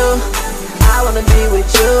with you. I wanna be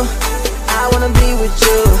with you. I wanna be with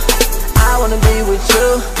you. I wanna be with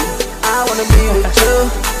you. I wanna be with you.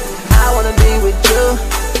 I wanna be with you.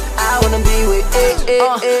 I wanna be with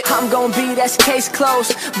I'm gon' be, that's case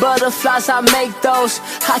closed. Butterflies, I make those.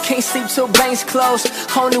 I can't sleep till banks close.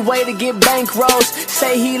 Only way to get bankrolls.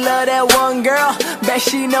 Say he love that one girl, bet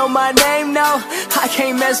she know my name, no. I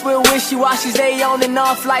can't mess with wishy-washies, they on and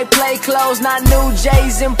off like play clothes. Not new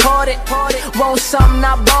J's imported. Want something,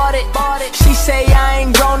 I bought it. She say I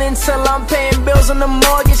ain't grown until I'm paying bills on the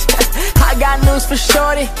mortgage. I got news for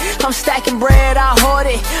shorty, I'm stacking bread, I hoard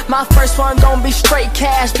it. My first one gon' be straight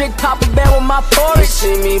cash, Big Papa Bear with my porridge. You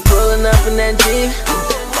see me pulling up in that Jeep,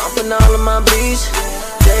 bumping all of my beats.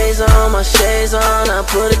 shades on, I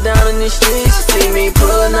put it down in these streets. See me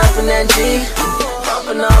pulling up in that G,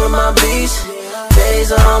 bumping all of my beats.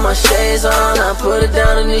 Shades on, my shades on, I put it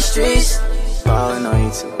down in these streets. Ballin' on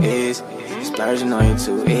you too easy, splurging on you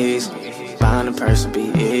too easy. Buying a purse will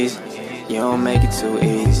be easy, you don't make it too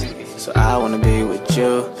easy. So I wanna be with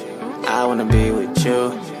you, I wanna be with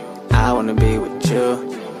you, I wanna be with you,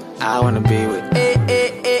 I wanna be with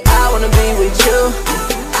I wanna be with you,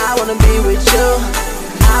 I wanna be with you,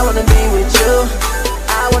 I wanna be with you,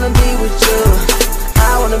 I wanna be with you,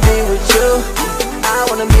 I wanna be with you, I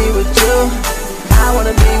wanna be with you, I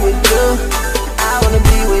wanna be with you, I wanna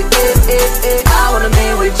be with I wanna be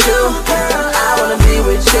with you, I wanna be with you, I wanna be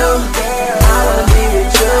with you, I wanna be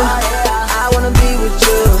with you,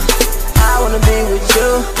 I wanna be with you,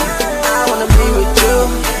 I wanna be with you,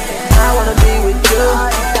 I wanna be with you,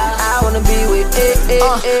 I wanna be with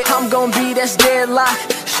I'm gon' be that's deadlock.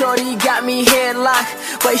 Shorty got me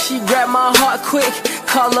headlocked. Way she grabbed my heart quick.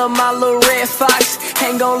 Call her my little red fox.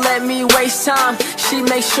 Ain't gon' let me waste time. She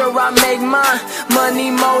make sure I make mine.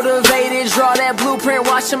 Money motivated. Draw that blueprint.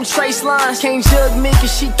 Watch them trace lines. Can't jug me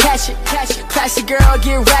cause she catch it. Classy girl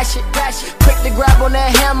get ratchet. Quick to grab on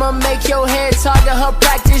that hammer. Make your head target her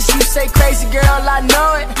practice. You say crazy girl, I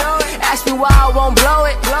know it. Ask me why I won't blow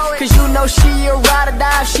it. Cause you know she a ride or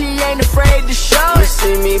die. She ain't afraid to show it. You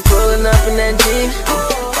see me pulling up in that Jeep,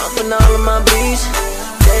 bumping all of my beats.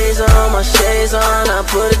 Shades on, my shades on, I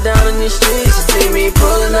put it down in these streets. You see me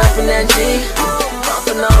pulling up in that Jeep,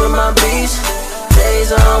 bumping all of my beats.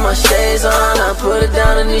 Shades on, my shades on, I put it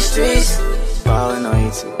down in these streets. Ballin' on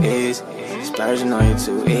you too easy, splurging on you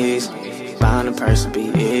too easy. Buying a purse will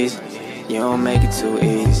be easy, you don't make it too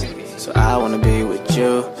easy. So I wanna be with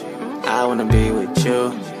you, I wanna be with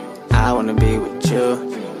you, I wanna be with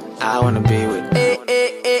you, I wanna be with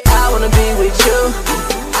I wanna be with you,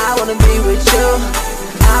 I wanna be with you,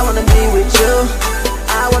 I wanna be with you,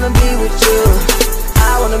 I wanna be with you,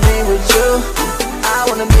 I wanna be with you, I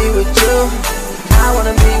wanna be with you, I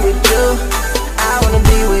wanna be with you, I wanna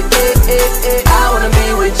be with I wanna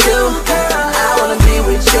be with you, I wanna be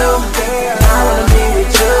with you, I wanna be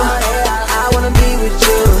with you, I wanna be with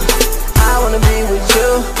you, I wanna be with you,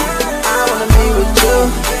 I wanna be with you,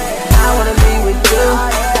 I wanna be with you,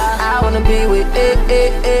 I wanna be with it.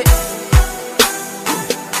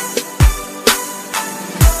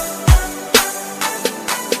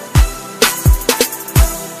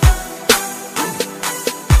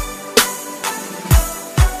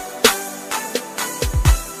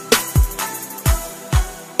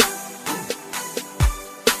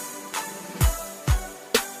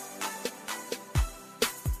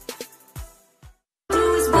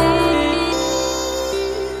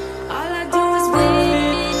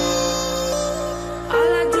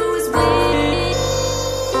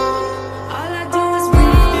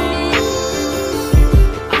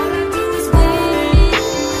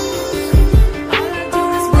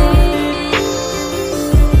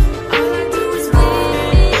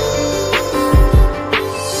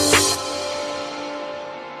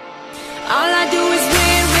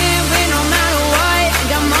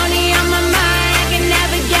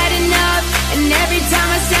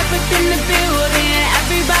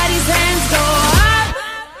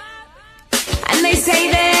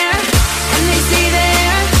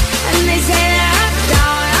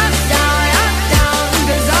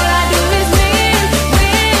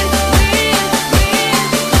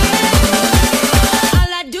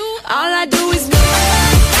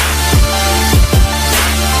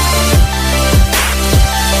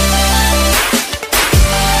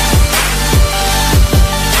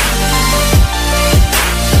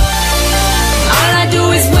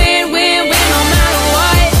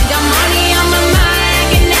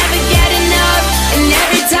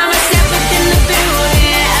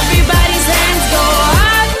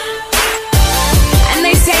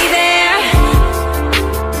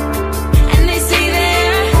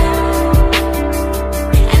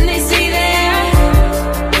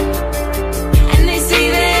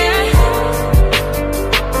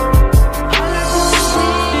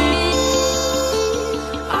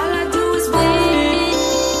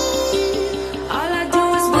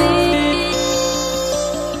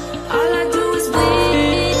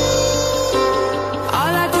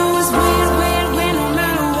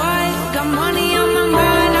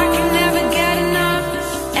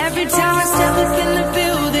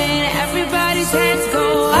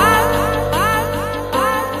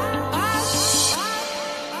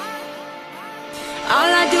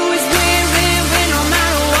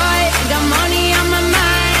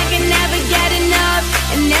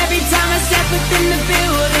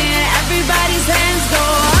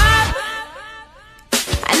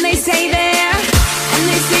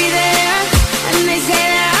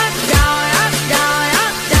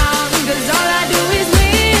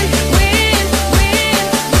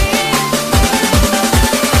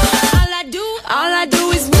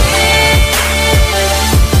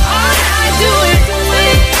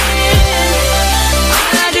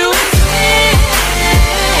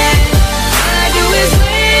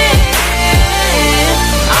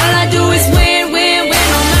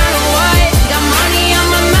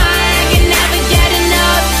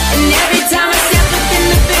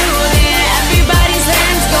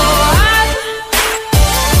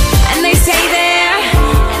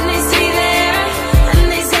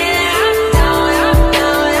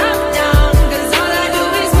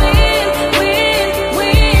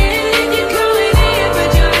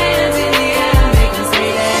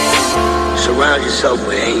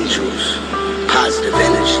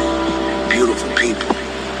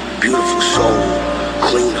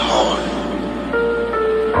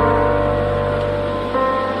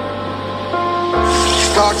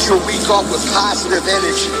 Start your week off with positive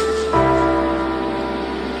energy.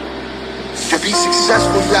 To be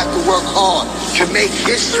successful, you have to work hard. To make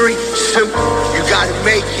history simple, you gotta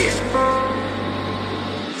make it.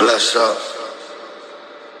 Bless up.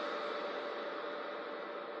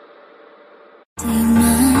 Do you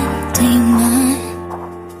mind? Do you mind?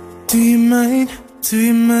 Do you mind? Do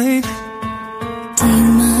you mind? Do you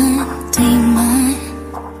mind? Do you mind?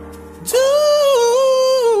 Do you mind?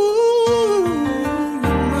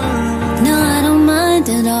 No, I don't mind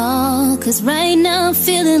at all. Cause right now I'm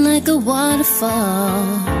feeling like a waterfall.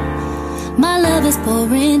 My love is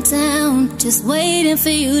pouring down, just waiting for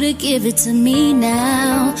you to give it to me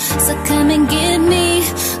now. So come and get me,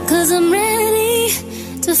 cause I'm ready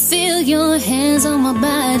to feel your hands on my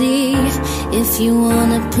body. If you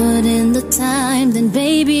wanna put in the time, then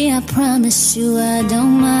baby, I promise you I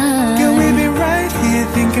don't mind. Girl, we've been right here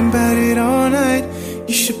thinking about it all night.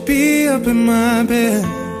 You should be up in my bed.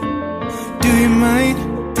 Do you mind?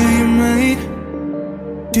 Do you mind?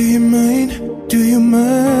 Do you mind? Do you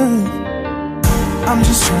mind? I'm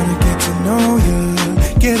just trying to get to know you,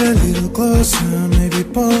 get a little closer, maybe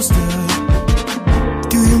poster.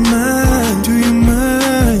 Do you mind? Do you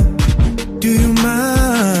mind? Do you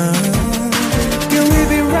mind? Girl, we've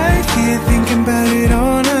been right here thinking about it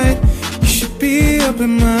all night. You should be up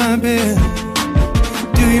in my bed.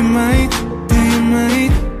 Do you mind? Do you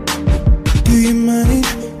mind? Do you mind?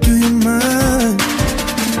 Do you mind?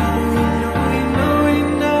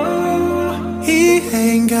 He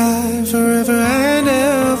ain't got forever and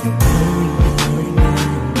ever.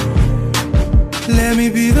 Let me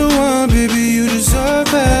be the one, baby, you deserve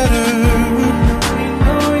better.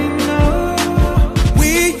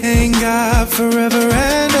 We ain't got forever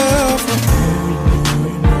and ever.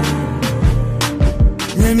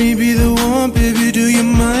 Let me be the one, baby, do you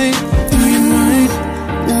mind? Do you mind?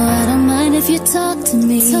 No, I don't mind if you talk to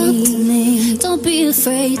me. Don't be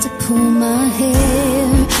afraid to pull my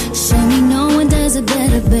hair. Show me no one does it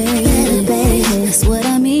better, babe. That's what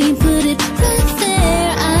I mean, put it right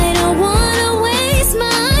there. I don't wanna waste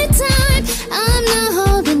my time. I'm not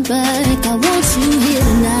holding back, I want you here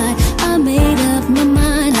tonight. I made up my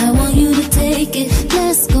mind, I want you to take it.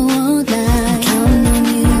 Let's go all night. Counting on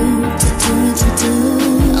you to do what you do.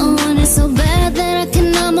 I want it so bad that I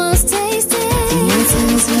can almost taste it. The answer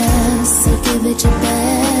is yes, so give it your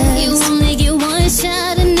best. You only get one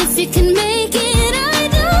shot, and if you can make it, I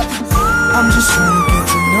do. I'm just trying to get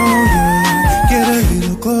to know you, get a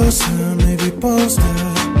little closer, maybe poster.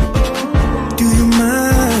 Do you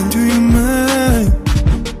mind? Do you mind?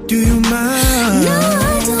 Do you mind? No,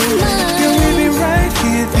 I don't mind. Girl, we've been right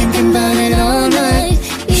here thinking about it all night.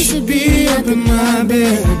 You should be up in my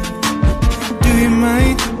bed. Do you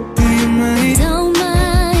mind? Do you mind? Don't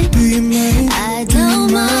mind. Do you mind? I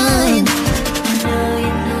don't mind.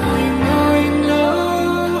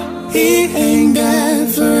 He ain't got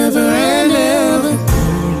forever and ever.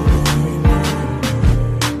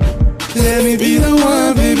 Let me be the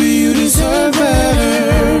one, baby, you deserve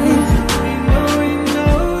better.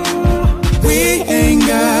 We ain't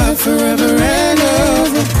got forever and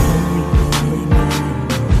ever.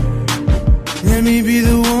 Let me be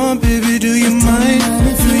the one, baby, do you mind?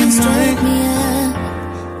 Do you mind?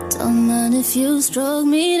 Don't mind if you stroke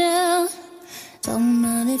me down. Don't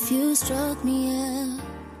mind if you stroke me out.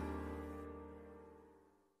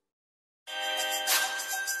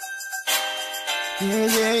 Yeah,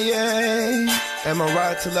 yeah, yeah. Am I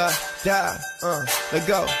right till I die? Let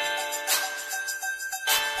go.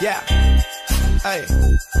 Yeah. Hey.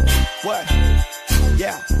 What?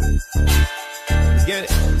 Yeah. Get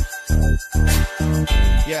it.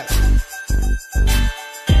 Yeah.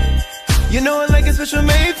 You know I like it special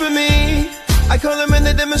made for me. I call them in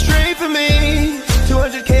to demonstrate for me.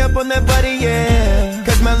 200K up on that body, yeah.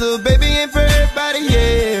 Cause my little baby ain't for everybody,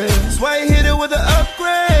 yeah. That's why I hit her with an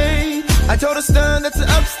upgrade. I told her, son, that's an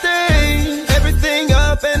upstage. Everything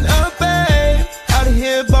up and up, babe. Out of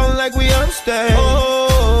here ballin' like we upstage.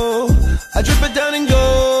 Oh, I drip it down and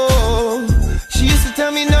go. She used to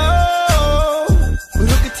tell me no, but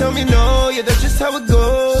who could tell me no? Yeah, that's just how it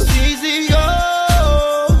goes. Easy,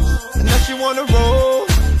 oh. And now she wanna roll.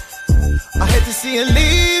 I hate to see her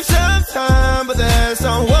leave sometime, but that's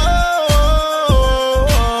on whoa.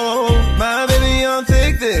 My baby on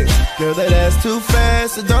thick. Girl, that ass too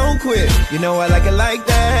fast, so don't quit. You know I like it like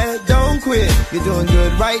that, don't quit. You're doing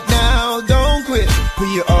good right now, don't quit. Put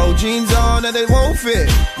your old jeans on and they won't fit.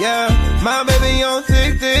 Yeah, my baby on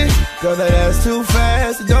thick. Girl, that ass too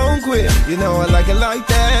fast, so don't quit. You know I like it like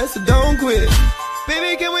that, so don't quit.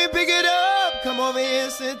 Baby, can we pick it up? come over here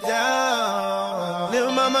and sit down.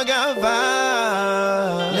 Little mama got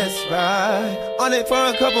vibe. Let's ride on it for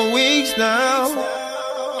a couple weeks now.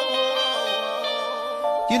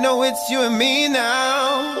 You know it's you and me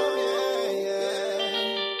now.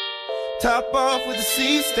 Top off with the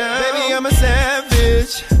seats down. Baby, I'm a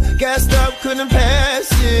savage. Gassed up, couldn't pass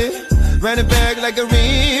it. Ran it back like a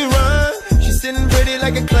rerun. She's sitting pretty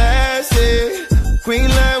like a classic. Green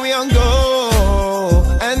light, we on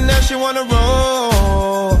go. And now she wanna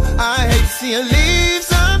roll. I hate to see her leave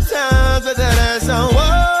sometimes, but that ass on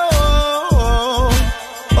whoa.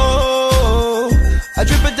 Oh, I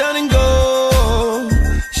drip it down and go.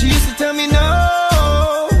 She used to tell me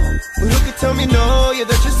no, but who could tell me no? Yeah,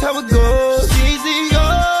 that's just how it goes. Easy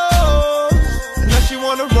go. And now she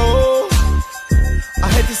wanna roll.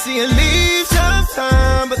 I hate to see her leave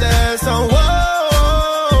sometime, but that's on whoa.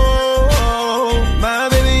 My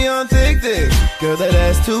baby on thick. Girl, that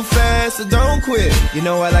ass too fast, so don't quit. You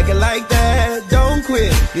know I like it like that, don't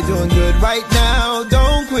quit. You're doing good right now,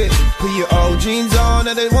 don't quit. Put your old jeans on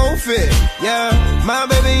and they won't fit. Yeah, my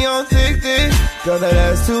baby on thick. Girl, that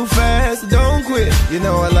ass too fast, so don't quit. You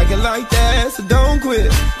know I like it like that, so don't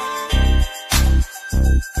quit.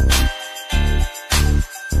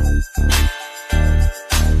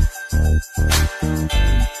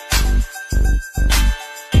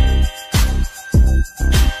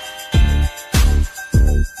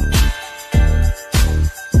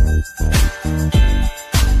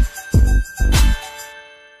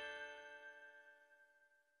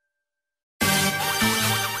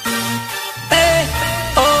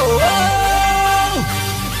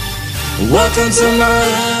 Welcome to my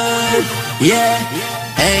hood, yeah,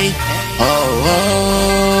 hey, oh,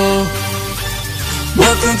 oh.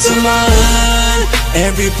 Welcome to my hood,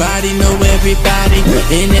 everybody know everybody,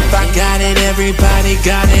 and if I got it, everybody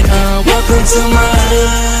got it, welcome to my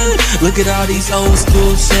hood, look at all these old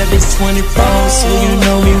school Chevys, 24, so you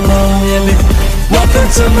know we roll heavy. Welcome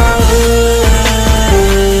to my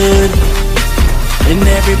hood, and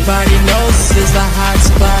everybody knows this is a hot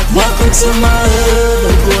spot. Welcome to my hood.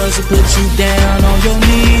 The boys will put you down on your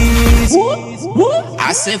knees.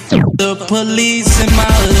 I said f the police in my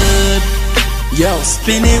hood. Yo,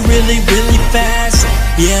 spin it really, really fast.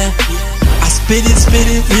 Yeah, I spit it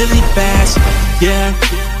really fast. Yeah,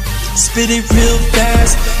 spit it real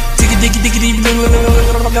fast. Diggy, diggy, diggy,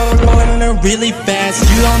 really fast.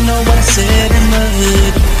 You don't know what I said in the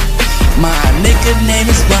hood. My nigga name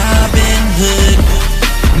is Robin Hood.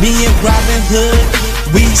 Me and Robin Hood,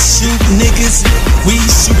 we shoot niggas, we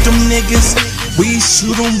shoot them niggas, we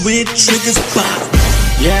shoot them with triggers, bop.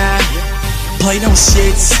 Yeah, play no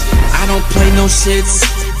shits, I don't play no shits.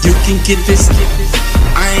 You can get this,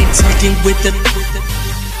 I ain't talking with the.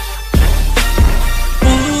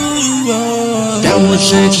 Ooh, oh, that was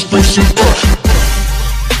expression.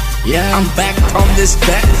 Yeah, I'm back on this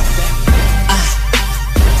back.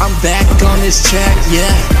 I'm back on this track, yeah.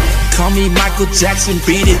 Call me Michael Jackson,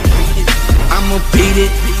 beat it. I'ma beat it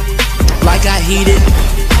like I heat it,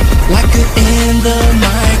 like it in the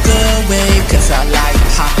microwave. Cause I like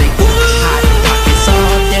popping hot pockets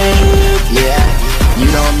all day. Yeah, you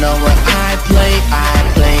don't know what I play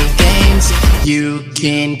games. You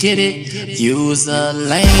can get it, use a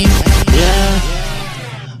lane. Yeah,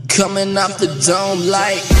 coming off the dome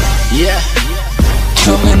like, yeah.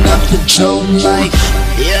 Coming up the dome like,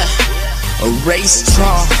 yeah, a race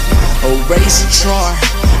car.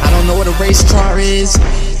 I don't know what a race car is.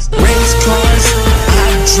 Race cars, I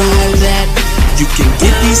drive that. You can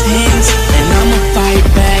get these hands, and I'ma fight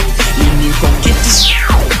back. And you gon' get this.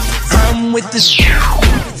 I'm with this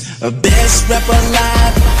best rapper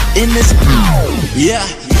alive in this. Yeah,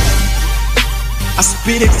 I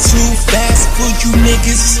spit it too fast for you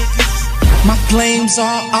niggas. My flames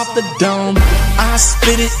are off the dome. I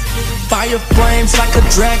spit it, fire flames like a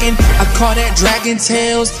dragon. I call that dragon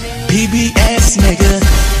tails, PBS nigga.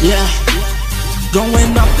 Yeah,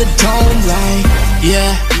 going off the dome like,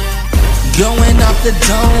 yeah. Going off the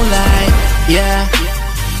dome like, yeah.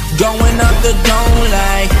 Going off the dome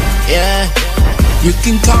like, yeah. You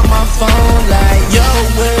can call my phone like, yo,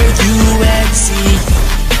 where you at, see?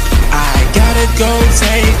 I gotta go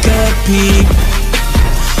take a peek.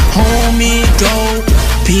 Homie, go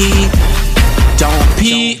pee. Don't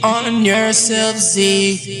pee on yourself,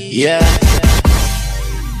 Z. Yeah.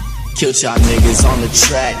 Killed y'all niggas on the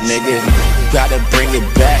track, nigga. Gotta bring it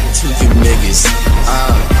back to you niggas.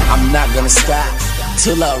 I'm not gonna stop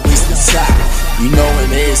till I reach the top. You know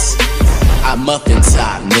it is. I'm up in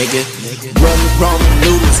top, nigga. Run ramen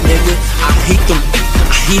noodles, nigga. I heat them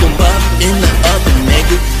up in the oven,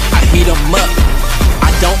 nigga. I heat them up. I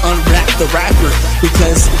don't unwrap the rapper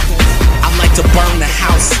because I I like to burn the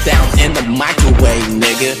house down in the microwave,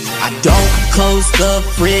 nigga. I don't close the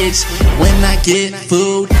fridge when I get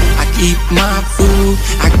food. I eat my food,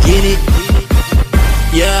 I get it.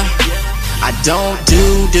 Yeah, I don't do.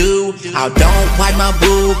 I don't wipe my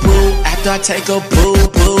boo-boo after I take a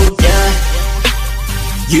boo-boo, yeah.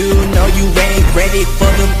 You know you ain't ready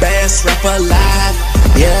for the best rap alive,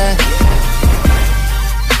 yeah.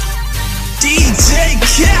 DJ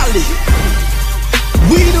Khaled,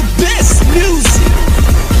 we the best music.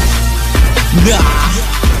 Nah,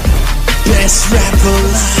 best rap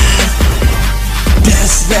alive,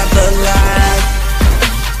 best rap alive,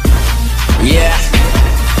 yeah.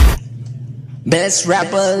 Best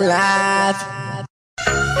rap alive.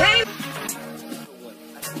 Hey.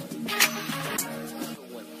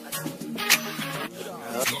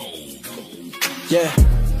 Yeah,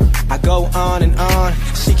 I go on and on.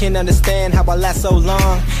 She can't understand how I last so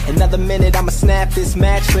long. Another minute I'ma snap this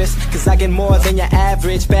mattress, cause I get more than your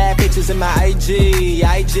average. Bad bitches in my IG,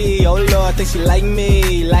 oh lord, think she like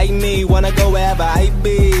me, wanna go wherever I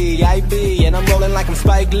be. And I'm rolling like I'm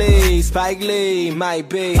Spike Lee, might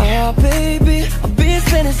be. Oh baby, I've been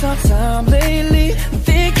spending some time lately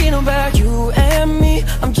thinking about you and me.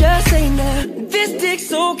 I'm just saying that this dick's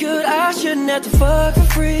so good I shouldn't have to fuck for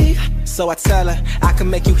free. So I tell her, I can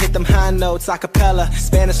make you hit them high notes a cappella.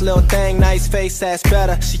 Spanish little thing, nice face, ass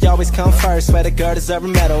better. She always come first, swear the girl deserve a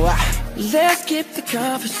medal. Let's skip the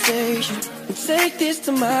conversation and take this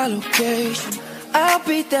to my location. I'll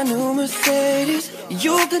beat that new Mercedes.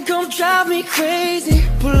 You can come drive me crazy.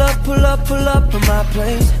 Pull up on my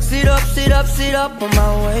place. Sit up on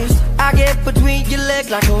my waist. I get between your legs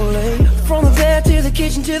like Olay. From the bed to the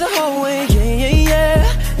kitchen to the hallway, yeah.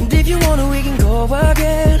 And if you wanna, we can go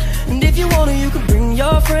again. And if you wanna, you can bring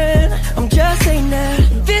your friend. I'm just saying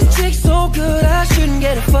that this chick's so good I shouldn't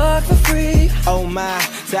get a fuck for free. Oh my,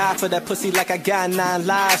 die for that pussy like I got 9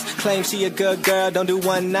 lives. Claim she a good girl, don't do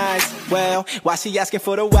one night. Well, why she asking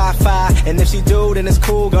for the Wi-Fi? And if she do, then it's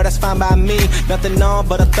cool, girl, that's fine by me. Nothing on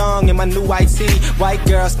but a thong in my new white tee. White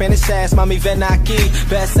girl, Spanish ass, mommy Venaki.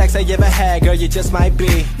 Best sex I ever had, girl, you just might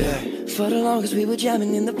be, yeah. For the longest we were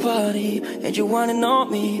jamming in the party, and you wanting on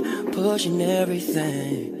me, pushing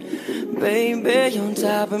everything. Baby, on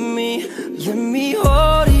top of me, let me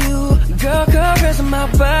hold you. Girl, caressing my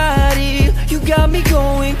body, you got me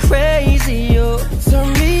going crazy, yo.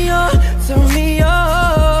 Turn me on,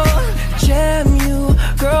 jam you.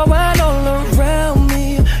 Girl, wine all around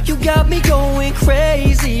me, you got me going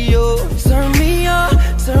crazy, yo. Turn me on,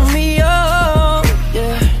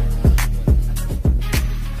 yeah.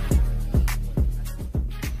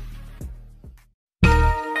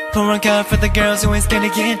 Pour un card for the girls who always gonna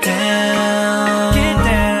get down.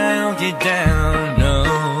 Get down, no.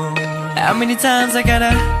 How many times I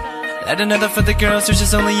gotta add another for the girls who's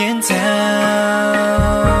just only in town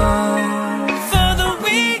for the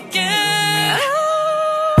weekend?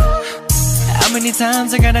 How many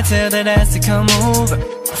times I gotta tell that ass to come over?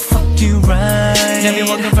 Fuck you right. Now be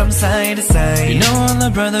walking from side to side. You know all I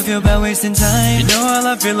brother feel about wasting time. You know all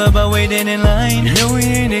I feel about waiting in line. You know we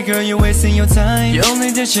ain't it, girl, you're wasting your time. You're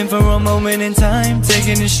only dishing for a moment in time,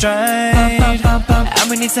 taking it stride. How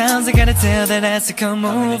many times I gotta tell that ass to come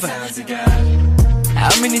over?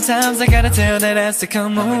 How many times I gotta tell that ass to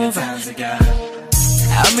come over?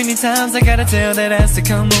 How many times I gotta tell that ass to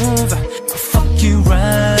come over? Fuck you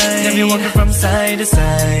right. Now be walking from side to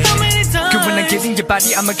side. How many times? Cause when I get in your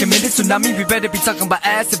body, I'm a committed tsunami. We better be talking about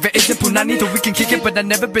ass if it isn't punani. Though we can kick it, but I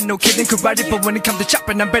never been no kid in karate. But when it comes to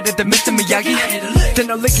chopping, I'm better than Mr. Miyagi. Then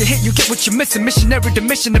I'll lick your hit, you get what you're missing. Missionary to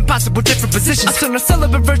mission, impossible, different positions. I turn a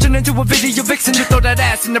celibate virgin into a video vixen. You throw that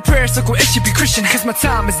ass in the prayer circle, it should be Christian. Cause my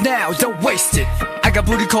time is now, don't waste it. I got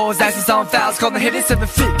booty calls, asses on fouls, calling hitting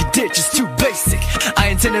 7-figure ditches, too basic. I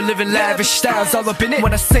intend to live in lavish styles, all up in it.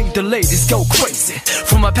 When I sing, the ladies go crazy.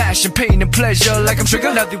 For my passion, pain, and pleasure, like I'm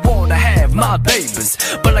trigger. Now they wanna have my babies,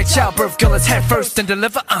 but like childbirth, girl, let's head first and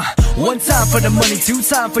deliver. One time for the money, 2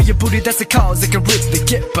 times for your booty. That's a cause that can really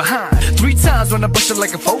get behind. 3 times when I bust it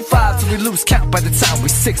like a 4-5, till we lose count by the time we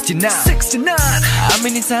 69. How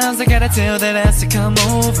many times I gotta tell that ass to come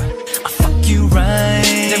over? I fuck you right.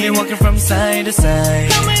 Then be walking from side to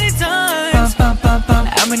side. How many times?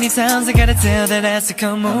 How many times I gotta tell that ass to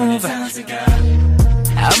come over?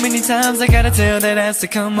 How many times I gotta tell that ass to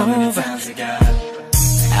come over?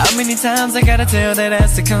 How many times I gotta tell that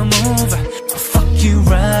ass to come over? Fuck you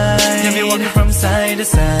right. Then be walking from side to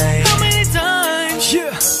side. How many times?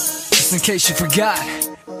 Yeah. Just in case you forgot,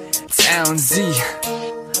 Town Z.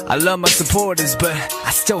 I love my supporters, but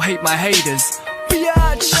I still hate my haters.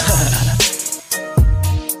 Biatch.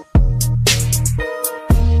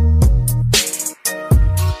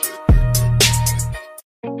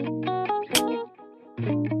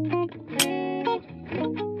 I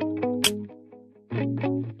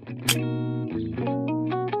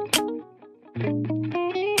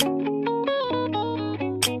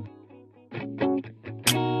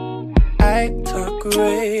talk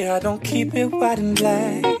gray, I don't keep it white and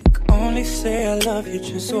black. Only say I love you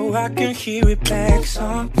just so I can hear it back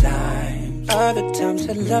sometimes. Other times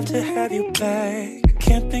I'd love to have you back.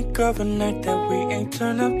 Can't think of a night that we ain't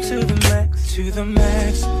turn up to the max, to the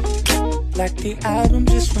max. Like the album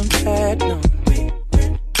just went platinum.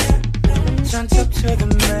 Turns up to the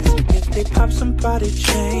max. If they pop somebody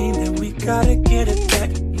chain, then we gotta get it back.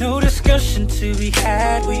 No discussion to be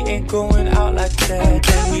had, we ain't going out like that.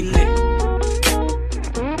 Then we lit.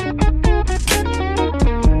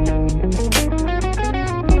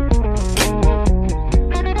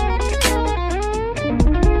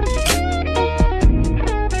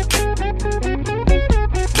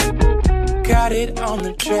 Got it on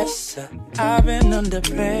the dresser, I've been under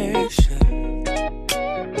pressure.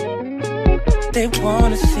 They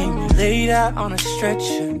wanna see me laid out on a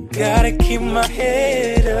stretcher. Gotta keep my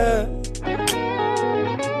head up.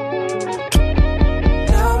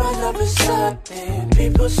 Now my love is sudden,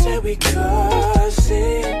 people say we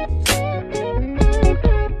cussing.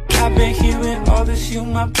 I've been hearing all this, you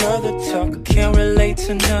my brother talk, can't relate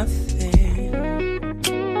to nothing.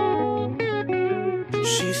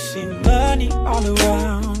 She seen money all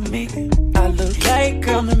around me, I look like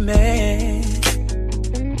I'm the man.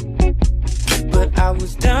 But I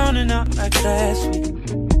was down and out like last week.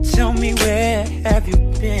 Tell me, where have you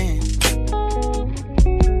been?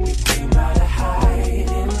 You came out of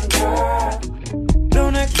hiding, girl.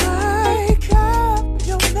 Don't act like I'm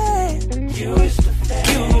your man. You is the fan.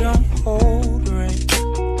 You don't hold ring.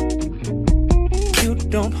 You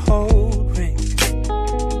don't hold ring.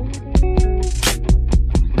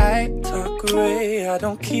 I talk gray, I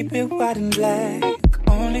don't keep it white and black.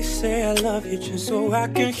 Only say I love you just so I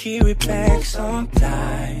can hear it back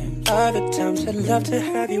sometimes. Other times I'd love to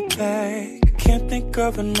have you back. Can't think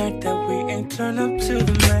of a night that we ain't turn up to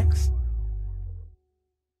the max.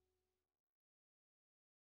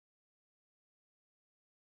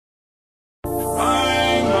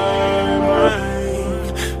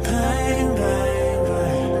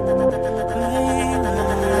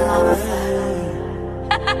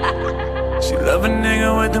 She love a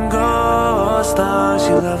nigga with them gold stars,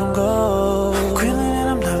 she love him gold. I'm grilling and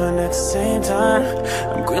I'm loving at the same time.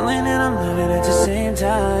 I'm grilling and I'm loving at the same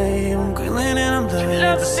time. I'm grilling and I'm loving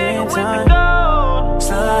at the same time.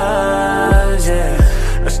 Slugs,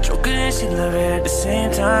 yeah. I stroke her and she love it at the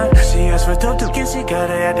same time. She asked for dope too, and she got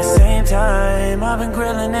it at the same time. I've been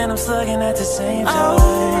grilling and I'm slugging at the same time.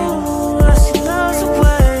 Oh, she loves the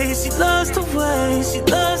way, she loves the way, she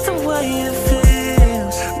loves the way it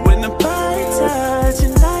feels. When the body touch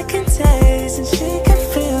and I can taste and she can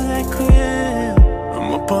feel that grill.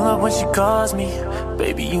 I'ma pull up when she calls me.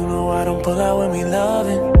 Baby, you know I don't pull out when we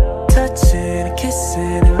loving. Touching and kissing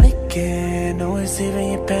and licking. No one's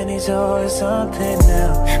leaving your panties or something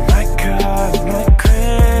now. In my car, in my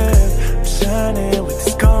crib, I'm shining with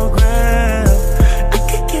this gold grill. I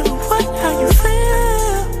can give a what, how you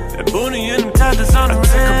feel. That booty and them toddlers on the rib.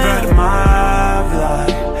 Take a breath of my blood,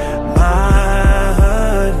 my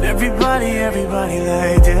hood. Everybody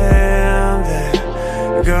like damn that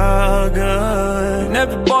girl good. And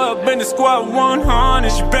every boy up in the squad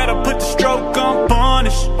 100. You better put the stroke on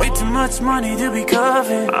punish. Way too much money to be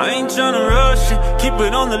covered. I ain't tryna rush it, keep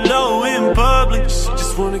it on the low in public. She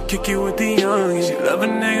just wanna kick it with the youngin'. She love a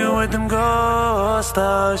nigga with them gold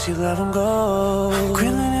stars, she love them gold. I'm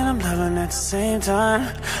grilling and I'm loving at the same time.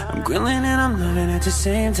 I'm grilling and I'm loving at the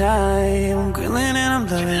same time. I'm grilling and I'm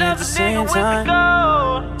loving at the same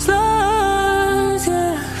time. Slugs,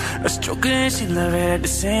 yeah. I stroke her and she love it at the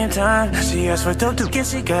same time. She asked for dope too, and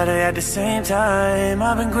she got it at the same time.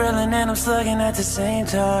 I've been grilling and I'm slugging at the same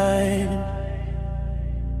time.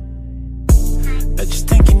 I just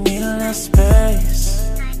think you need a little space,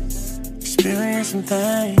 experience some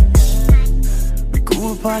things. We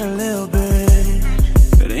grew apart a little bit,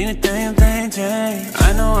 but ain't a damn thing changed.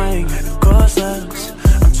 I know I ain't got no cost levels.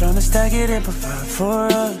 I'm tryna stack it and provide for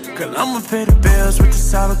us. Girl, I'ma pay the bills with the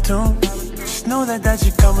solid tune. Just know that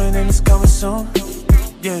you're coming and it's coming soon.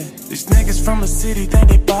 Yeah, these niggas from a city think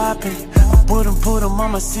they poppin'. I put them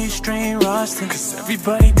on my C-string roster. Cause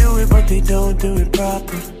everybody do it, but they don't do it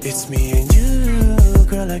proper. It's me and you,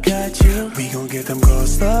 girl, I got you. We gon' get them gold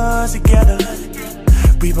stars together.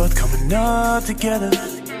 We both coming up together.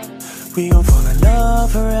 We gon' fall in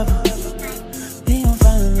love forever. We gon'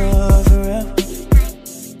 fall in love forever.